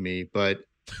mean of me, but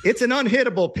it's an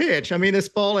unhittable pitch. I mean, this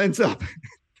ball ends up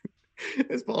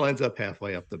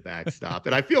halfway up the backstop.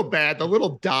 And I feel bad. The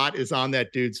little dot is on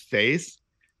that dude's face.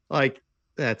 Like,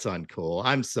 That's uncool.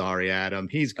 I'm sorry, Adam.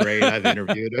 He's great. I've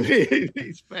interviewed him.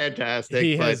 He's fantastic.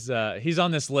 He's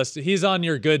on this list. He's on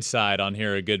your good side on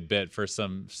here a good bit for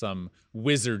some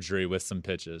wizardry with some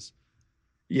pitches.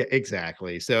 Yeah,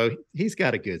 exactly. So he's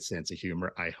got a good sense of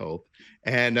humor, I hope.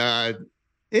 And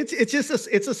it's just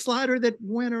a slider that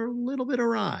went a little bit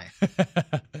awry.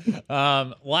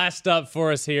 Last up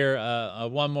for us here,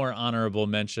 one more honorable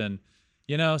mention.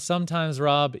 Sometimes,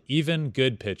 Rob, even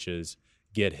good pitches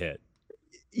get hit.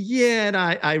 Yeah, and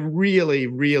I really,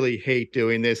 really hate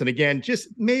doing this. And again, just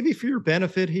maybe for your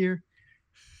benefit here,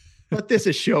 but this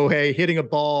is Shohei hitting a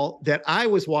ball that I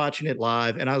was watching it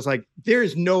live, and I was like,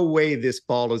 there's no way this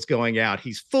ball is going out.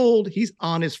 He's fooled. He's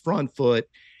on his front foot,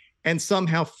 and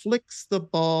somehow flicks the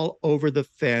ball over the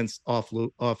fence off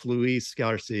Luis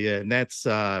Garcia, and that's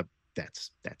not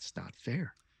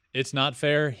fair. It's not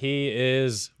fair. He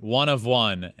is one of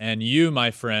one, and you,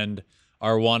 my friend,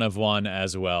 are one of one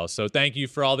as well. So thank you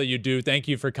for all that you do. Thank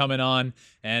you for coming on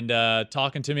and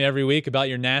talking to me every week about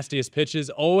your nastiest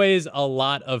pitches. Always a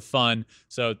lot of fun.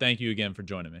 So thank you again for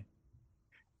joining me.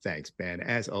 Thanks, Ben.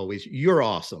 As always, you're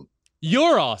awesome.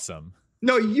 You're awesome.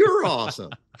 No, you're awesome.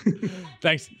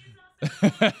 Thanks.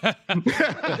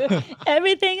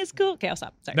 Everything is cool. Okay, I'll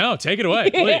stop. Sorry. No, take it away,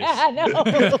 please. Yeah, no.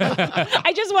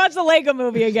 I just watched the Lego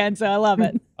movie again, so I love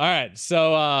it. All right,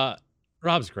 so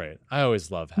Rob's great. I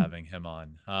always love having him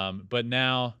on. But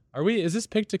now, is this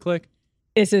Pick to Click?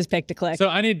 This is Pick to Click.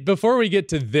 So before we get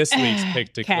to this week's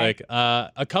Pick to Click,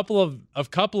 a couple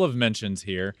of mentions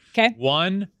here. Okay.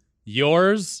 One,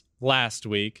 yours last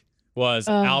week was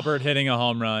Albert hitting a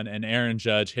home run and Aaron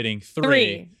Judge hitting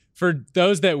three. For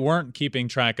those that weren't keeping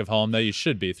track of home, that you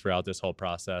should be throughout this whole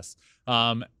process,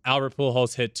 Albert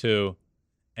Pujols hit 2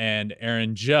 and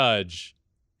Aaron Judge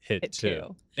hit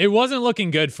 2. It wasn't looking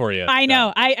good for you. I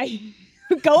know. I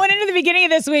going into the beginning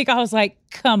of this week, I was like,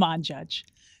 come on, Judge.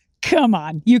 Come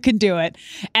on. You can do it.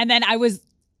 And then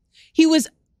he was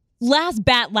last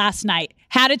bat last night,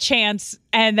 had a chance,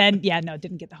 and then,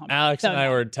 didn't get the home run. Alex and I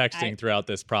were texting throughout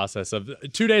this process of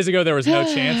 2 days ago, there was no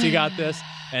chance he got this,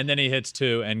 and then he hits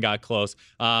 2 and got close.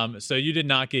 So you did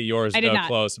not get yours,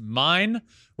 close. Mine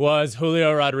was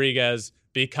Julio Rodriguez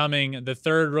becoming the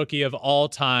third rookie of all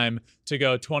time to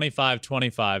go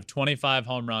 25-25, 25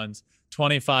 home runs,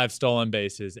 25 stolen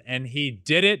bases. And he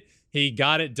did it. He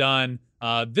got it done.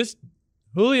 This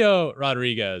Julio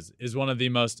Rodriguez is one of the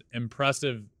most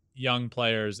impressive young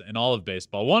players in all of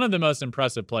baseball. One of the most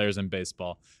impressive players in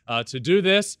baseball. To do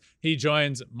this, he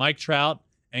joins Mike Trout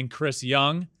and Chris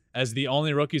Young as the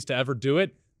only rookies to ever do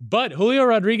it. But Julio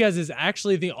Rodriguez is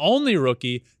actually the only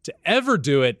rookie to ever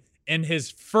do it in his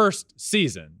first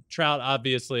season. Trout,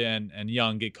 obviously, and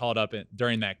Young get called up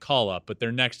during that call-up, but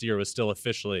their next year was still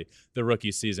officially the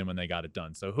rookie season when they got it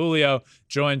done. So Julio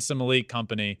joined some elite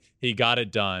company. He got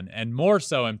it done. And more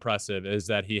so impressive is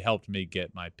that he helped me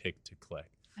get my Pick to Click.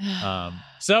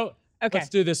 Let's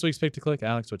do this week's Pick to Click.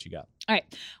 Alex, what you got? All right.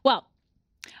 Well,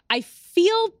 I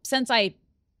feel since I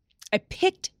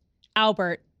picked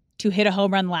Albert to hit a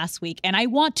home run last week, and I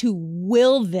want to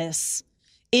will this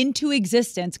into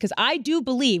existence because I do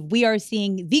believe we are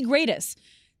seeing the greatest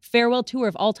farewell tour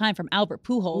of all time from Albert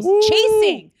Pujols,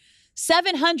 chasing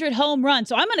 700 home runs.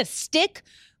 So I'm going to stick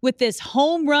with this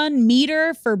home run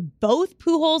meter for both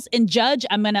Pujols and Judge.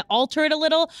 I'm going to alter it a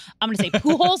little. I'm going to say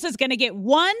Pujols is going to get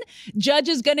 1, Judge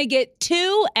is going to get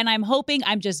 2, and I'm hoping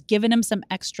I'm just giving him some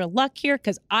extra luck here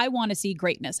because I want to see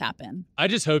greatness happen. I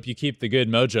just hope you keep the good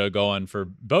mojo going for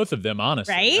both of them,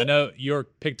 honestly. Right? I know your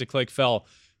Pick to Click fell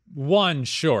 1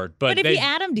 short, but if you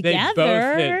add them together, they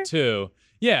both hit 2.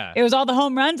 Yeah. It was all the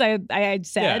home runs I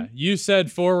said. Yeah, you said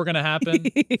 4 were going to happen.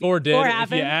 4 did. 4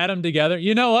 if you add them together,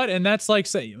 you know what? And that's like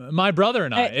my brother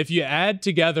and I. If you add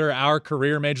together our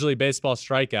career Major League Baseball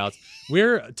strikeouts,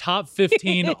 we're top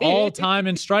 15 all time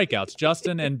in strikeouts,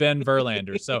 Justin and Ben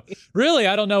Verlander. So really,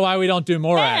 I don't know why we don't do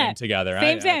more adding together.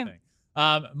 Same. I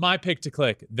think. My Pick to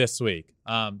Click this week.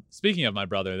 Speaking of my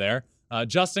brother there,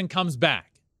 Justin comes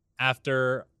back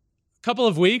after couple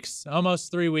of weeks,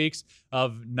 almost 3 weeks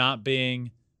of not being,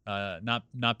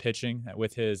 not pitching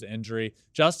with his injury.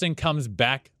 Justin comes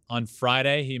back on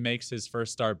Friday. He makes his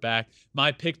first start back.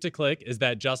 My Pick to Click is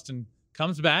that Justin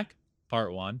comes back,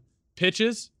 part 1,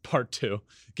 pitches, part 2,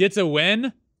 gets a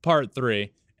win, part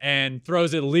 3, and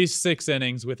throws at least 6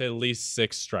 innings with at least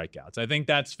 6 strikeouts. I think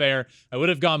that's fair. I would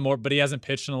have gone more, but he hasn't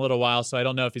pitched in a little while, so I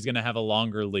don't know if he's going to have a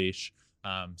longer leash.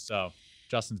 So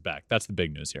Justin's back. That's the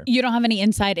big news here. You don't have any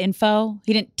inside info?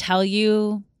 He didn't tell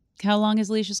you how long his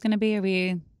leash is going to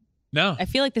be? No. I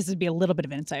feel like this would be a little bit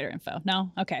of insider info.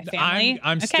 No? Okay. Family?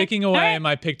 I'm okay. sticking away right. in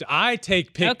my pick. I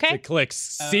take pick to clicks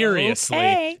seriously.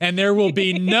 Okay. And there will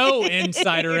be no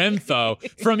insider info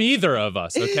from either of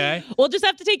us, okay? We'll just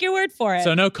have to take your word for it.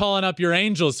 So no calling up your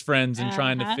Angels friends and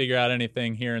trying to figure out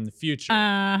anything here in the future.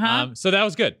 So that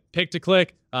was good. Pick to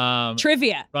click.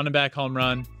 Trivia. Running back home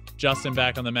run. Justin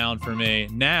back on the mound for me.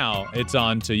 Now it's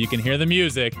on to, you can hear the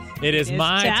music. It is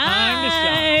my time to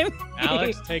shine.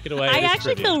 Alex, take it away. I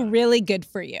actually feel really good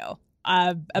for you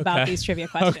about these trivia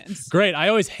questions. Great. I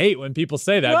always hate when people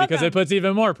say that because it puts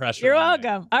even more pressure You're on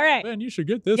welcome. me. All right. Man, you should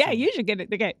get this. Yeah, one. you should get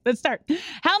it. Okay, let's start.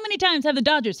 How many times have the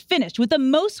Dodgers finished with the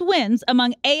most wins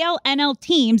among AL/NL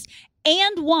teams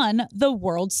and won the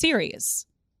World Series?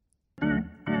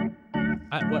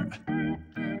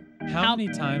 How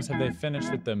many times have they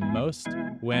finished with the most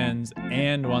wins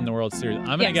and won the World Series?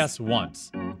 I'm going to guess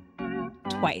once.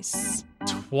 Twice.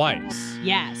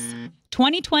 Yes.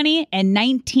 2020 and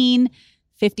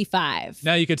 1955.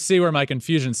 Now you could see where my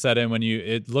confusion set in when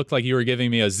it looked like you were giving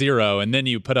me a 0 and then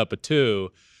you put up a 2.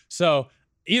 So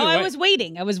either way. I was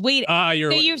waiting. I was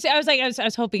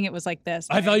hoping it was like this.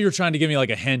 I thought you were trying to give me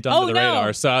like a hint under the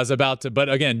radar. So I was about to, but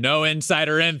again, no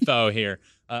insider info here.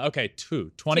 Okay,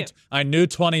 2. I knew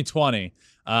 2020,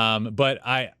 but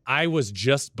I was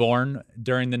just born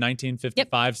during the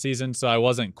 1955 season, so I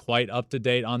wasn't quite up to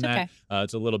date on that. Okay.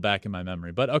 It's a little back in my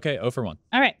memory, but okay, 0 for 1.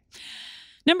 All right.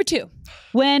 Number 2,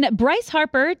 when Bryce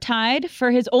Harper tied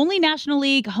for his only National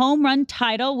League home run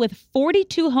title with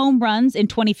 42 home runs in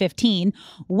 2015,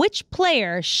 which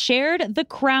player shared the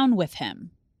crown with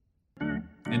him?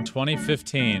 In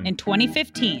 2015.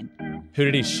 Who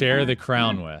did he share the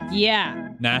crown with?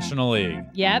 Yeah. National League.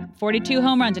 Yep. 42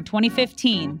 home runs in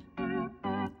 2015. 42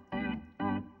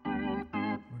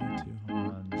 home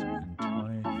runs in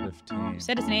 2015. You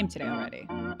said his name today already.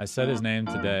 I said his name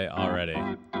today already.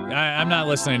 I'm not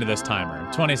listening to this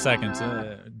timer. 20 seconds.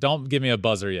 Don't give me a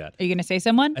buzzer yet. Are you going to say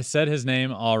someone? I said his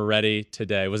name already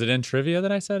today. Was it in trivia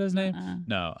that I said his name?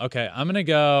 No. Okay. I'm going to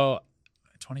go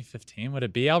 2015. Would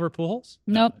it be Albert Pujols?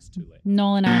 Nope. It's too late.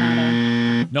 Nolan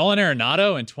Arenado. Nolan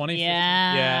Arenado in 2015?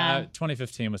 Yeah.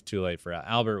 2015 was too late for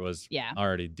Albert was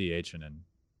already DHing and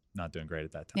not doing great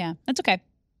at that time. Yeah, that's okay.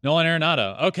 Nolan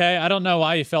Arenado. Okay, I don't know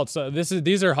why you felt so.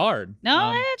 These are hard.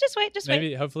 No, just wait.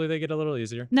 Maybe, hopefully they get a little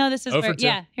easier. No, this is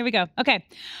yeah. Here we go. Okay,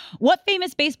 what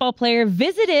famous baseball player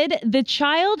visited the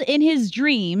child in his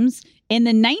dreams in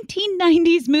the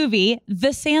 1990s movie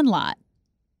The Sandlot?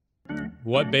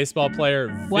 What baseball player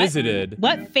visited?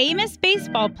 What famous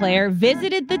baseball player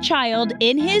visited the child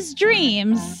in his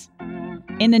dreams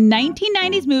in the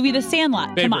 1990s movie The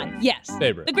Sandlot? Come on. Yes.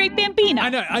 Babe Ruth. The Great Bambino. I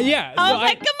know. Yeah. I was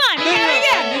like, come on.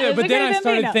 But then I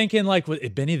started thinking, like,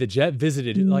 Benny the Jet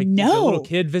visited, like, did a little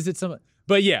kid visit someone?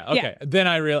 But yeah, okay. Yeah. Then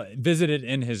I realized visited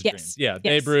in his dreams. Yeah.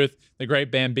 Babe Ruth, The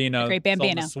Great Bambino.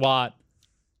 SWAT.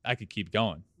 I could keep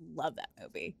going. Love that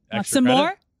movie. Want some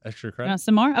more? Extra credit. Want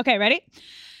some more? Okay, ready?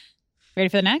 Ready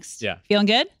for the next? Yeah. Feeling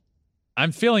good?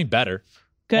 I'm feeling better.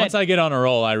 Good. Once I get on a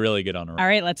roll, I really get on a roll. All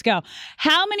right, let's go.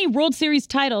 How many World Series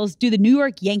titles do the New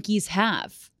York Yankees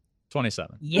have?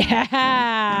 27.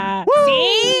 Yeah. Woo!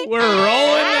 See? We're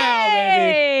rolling now,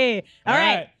 baby. All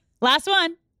right. Last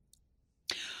one.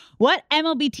 What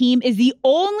MLB team is the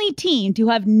only team to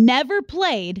have never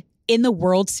played in the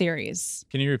World Series?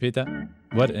 Can you repeat that?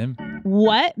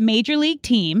 What Major League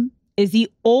team is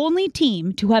the only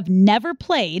team to have never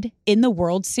played in the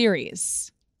World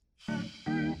Series?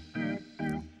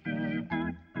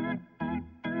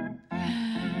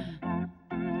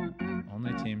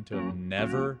 Only team to have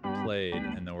never played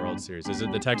in the World Series. Is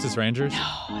it the Texas Rangers?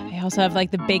 No, they also have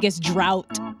like the biggest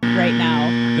drought right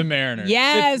now. The Mariners.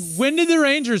 Yes. When did the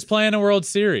Rangers play in a World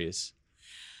Series?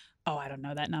 Oh, I don't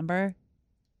know that number.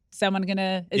 Someone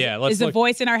gonna is the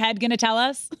voice in our head gonna tell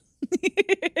us?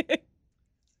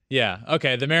 Yeah.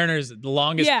 Okay. The Mariners, the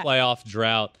longest playoff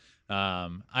drought.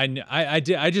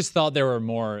 I just thought there were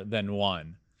more than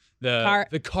one.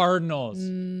 The Cardinals.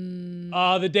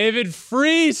 The David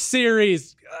Freese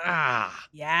series.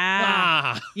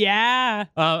 Yeah.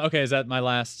 Okay. Is that my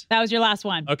last? That was your last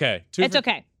one. Okay.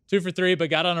 Okay. 2 for 3, but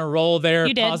got on a roll there.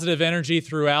 You did. Positive energy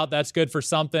throughout. That's good for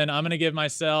something. I'm going to give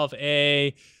myself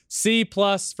a C+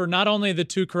 for not only the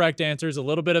 2 correct answers, a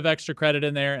little bit of extra credit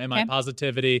in there, and my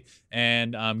positivity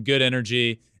and good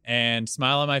energy and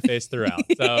smile on my face throughout.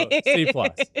 So C+.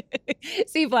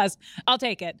 C+. I'll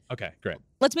take it. Okay, great.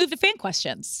 Let's move to fan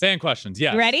questions. Fan questions,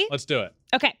 yes. You ready? Let's do it.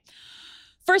 Okay.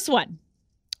 First one.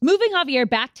 Moving Javier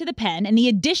back to the pen and the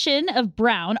addition of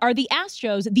Brown, are the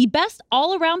Astros the best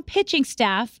all-around pitching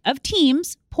staff of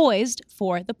teams poised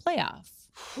for the playoff?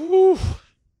 Whew.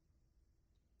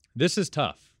 This is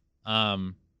tough.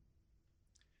 I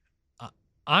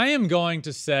am going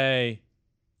to say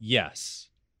yes.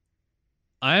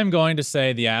 I am going to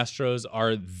say the Astros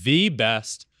are the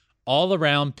best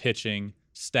all-around pitching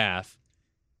staff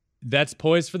that's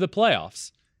poised for the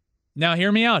playoffs. Now,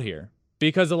 hear me out here,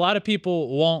 because a lot of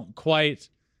people won't quite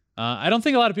I don't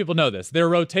think a lot of people know this. Their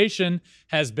rotation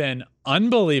has been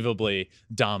unbelievably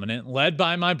dominant, led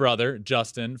by my brother,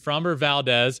 Justin. Framber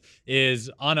Valdez is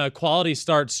on a quality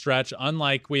start stretch,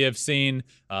 unlike we have seen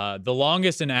the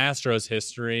longest in Astros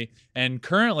history. And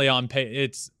currently on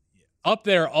it's up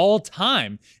there all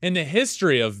time in the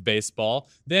history of baseball.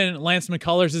 Then Lance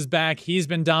McCullers is back. He's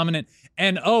been dominant.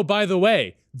 And oh, by the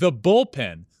way, the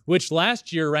bullpen, which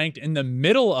last year ranked in the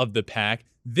middle of the pack,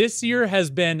 this year has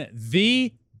been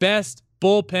the best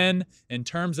bullpen in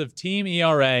terms of team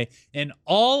ERA in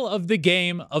all of the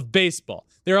game of baseball.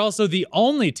 They're also the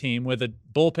only team with a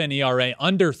bullpen ERA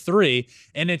under 3,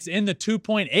 and it's in the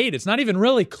 2.8. It's not even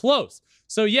really close.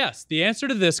 So yes, the answer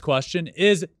to this question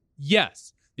is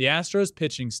yes. The Astros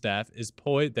pitching staff is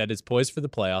poised for the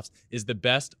playoffs, is the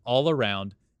best all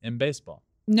around in baseball.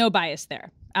 No bias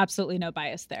there. Absolutely no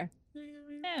bias there.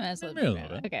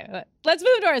 Okay, let's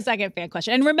move to our second fan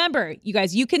question. And remember, you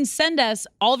guys, you can send us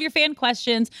all of your fan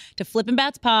questions to Flippin'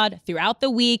 Bats Pod throughout the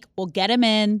week. We'll get them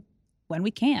in when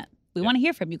we can. We want to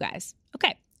hear from you guys.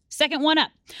 Okay, second one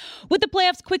up. With the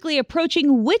playoffs quickly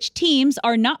approaching, which teams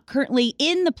are not currently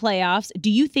in the playoffs do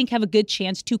you think have a good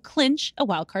chance to clinch a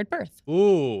wild card berth?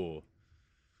 Ooh,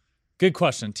 good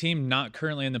question. Team not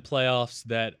currently in the playoffs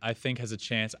that I think has a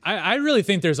chance. I really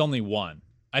think there's only one.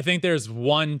 I think there's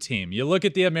one team. You look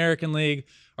at the American League.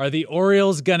 Are the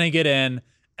Orioles going to get in?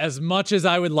 As much as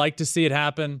I would like to see it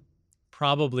happen,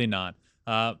 probably not.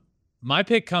 My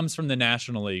pick comes from the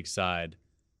National League side.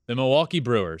 The Milwaukee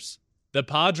Brewers. The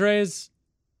Padres,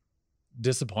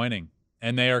 disappointing.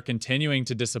 And they are continuing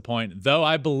to disappoint, though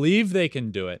I believe they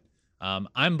can do it.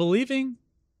 I'm believing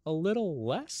a little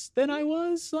less than I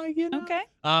was, Okay.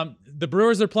 The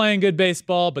Brewers are playing good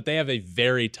baseball, but they have a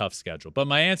very tough schedule. But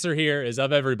my answer here is,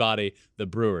 of everybody, the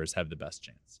Brewers have the best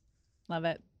chance. Love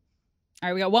it. All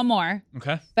right, we got one more.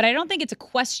 Okay. But I don't think it's a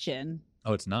question.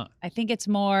 Oh, it's not. I think it's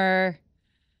more,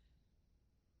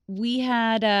 we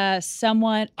had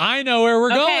someone. I know where we're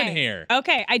going here.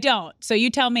 Okay, I don't. So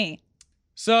you tell me.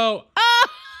 So,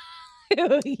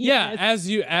 yes. Yeah,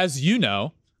 as you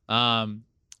know,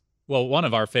 well, one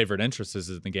of our favorite interests is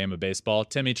in the game of baseball.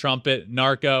 Timmy Trumpet,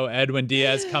 Narco, Edwin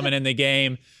Diaz coming in the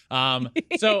game.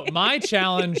 So my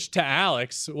challenge to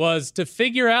Alex was to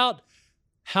figure out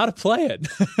how to play it.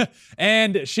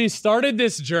 And she started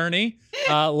this journey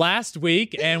last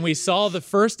week, and we saw the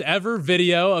first ever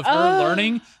video of her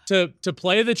learning to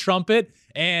play the trumpet.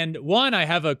 And I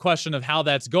have a question of how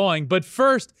that's going. But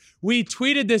first, we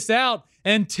tweeted this out,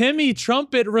 and Timmy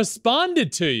Trumpet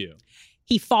responded to you.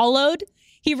 He followed.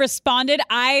 He responded.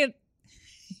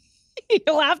 He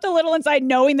laughed a little inside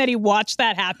knowing that he watched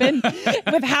that happen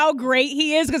with how great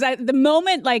he is. Because at the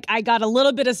moment, I got a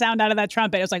little bit of sound out of that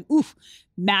trumpet. I was like, oof,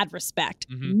 mad respect.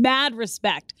 Mm-hmm. Mad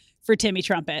respect for Timmy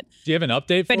Trumpet. Do you have an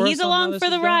update for us? But he's along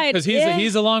for the ride. Because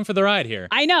he's along for the ride here.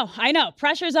 I know.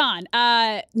 Pressure's on.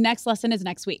 Next lesson is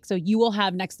next week. So you will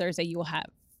have next Thursday, you will have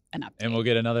an update. And we'll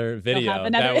get another video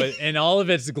that was in all of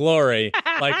its glory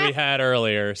like we had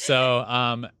earlier. So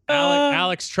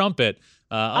Alex Trumpet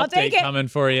update coming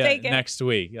for you next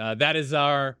week. That is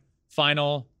our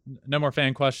final, no more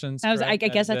fan questions. I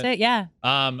guess that's it, yeah.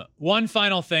 One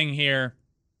final thing here.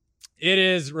 It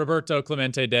is Roberto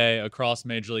Clemente Day across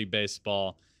Major League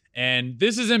Baseball. And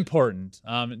this is important,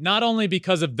 not only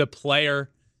because of the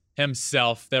player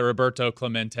himself that Roberto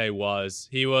Clemente was.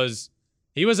 He was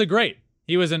a great.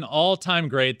 He was an all-time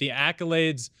great. The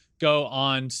accolades go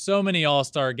on so many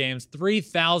All-Star games,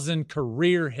 3,000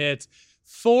 career hits,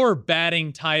 4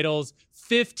 batting titles,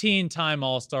 15-time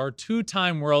All-Star,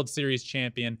 2-time World Series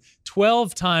champion,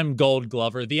 12-time Gold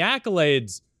Glover. The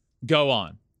accolades go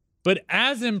on. But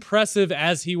as impressive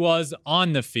as he was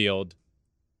on the field,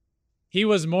 he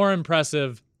was more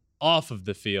impressive off of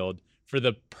the field for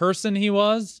the person he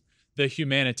was, the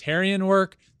humanitarian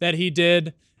work that he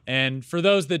did. And for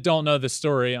those that don't know the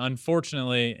story,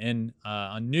 unfortunately,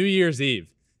 on New Year's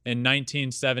Eve in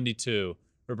 1972,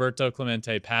 Roberto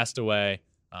Clemente passed away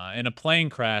in a plane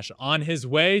crash on his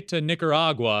way to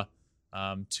Nicaragua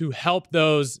to help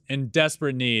those in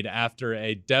desperate need after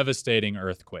a devastating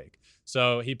earthquake.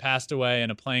 So he passed away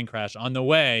in a plane crash on the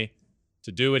way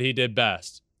to do what he did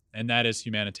best, and that is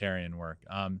humanitarian work.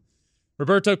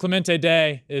 Roberto Clemente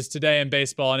Day is today in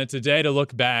baseball, and it's a day to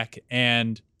look back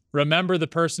and remember the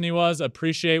person he was,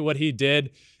 appreciate what he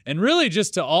did, and really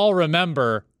just to all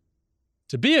remember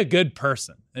to be a good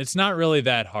person. It's not really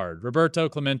that hard. Roberto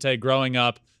Clemente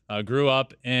grew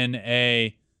up in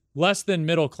a less than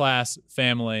middle class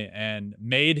family and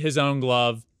made his own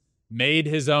glove, made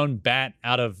his own bat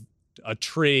out of a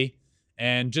tree,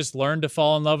 and just learned to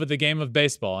fall in love with the game of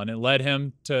baseball. And it led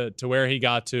him to where he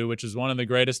got to, which is one of the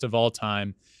greatest of all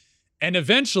time. And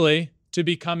eventually to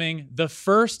becoming the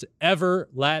first ever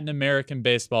Latin American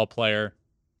baseball player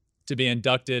to be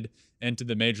inducted into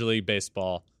the Major League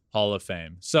Baseball Hall of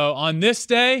Fame. So on this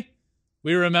day,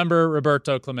 we remember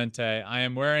Roberto Clemente. I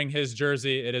am wearing his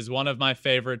jersey. It is one of my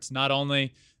favorites, not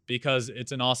only because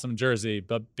it's an awesome jersey,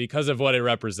 but because of what it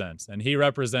represents. And he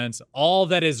represents all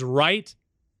that is right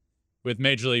with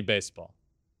Major League Baseball.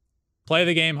 Play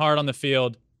the game hard on the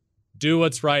field, do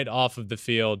what's right off of the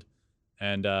field,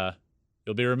 and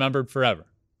you'll be remembered forever,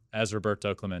 as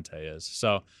Roberto Clemente is.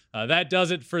 So that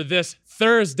does it for this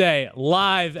Thursday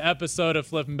live episode of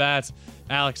Flippin' Bats.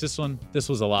 Alex, this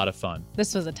was a lot of fun.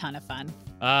 This was a ton of fun.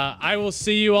 I will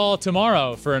see you all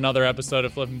tomorrow for another episode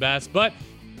of Flippin' Bats. But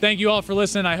thank you all for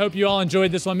listening. I hope you all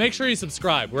enjoyed this one. Make sure you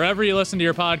subscribe wherever you listen to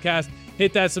your podcast.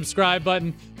 Hit that subscribe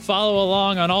button. Follow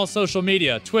along on all social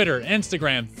media, Twitter,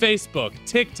 Instagram, Facebook,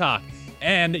 TikTok.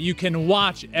 And you can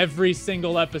watch every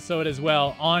single episode as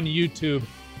well on YouTube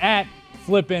at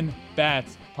Flippin'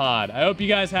 Bats Pod. I hope you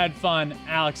guys had fun.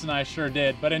 Alex and I sure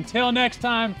did. But until next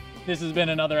time, this has been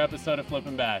another episode of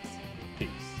Flippin' Bats.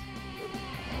 Peace.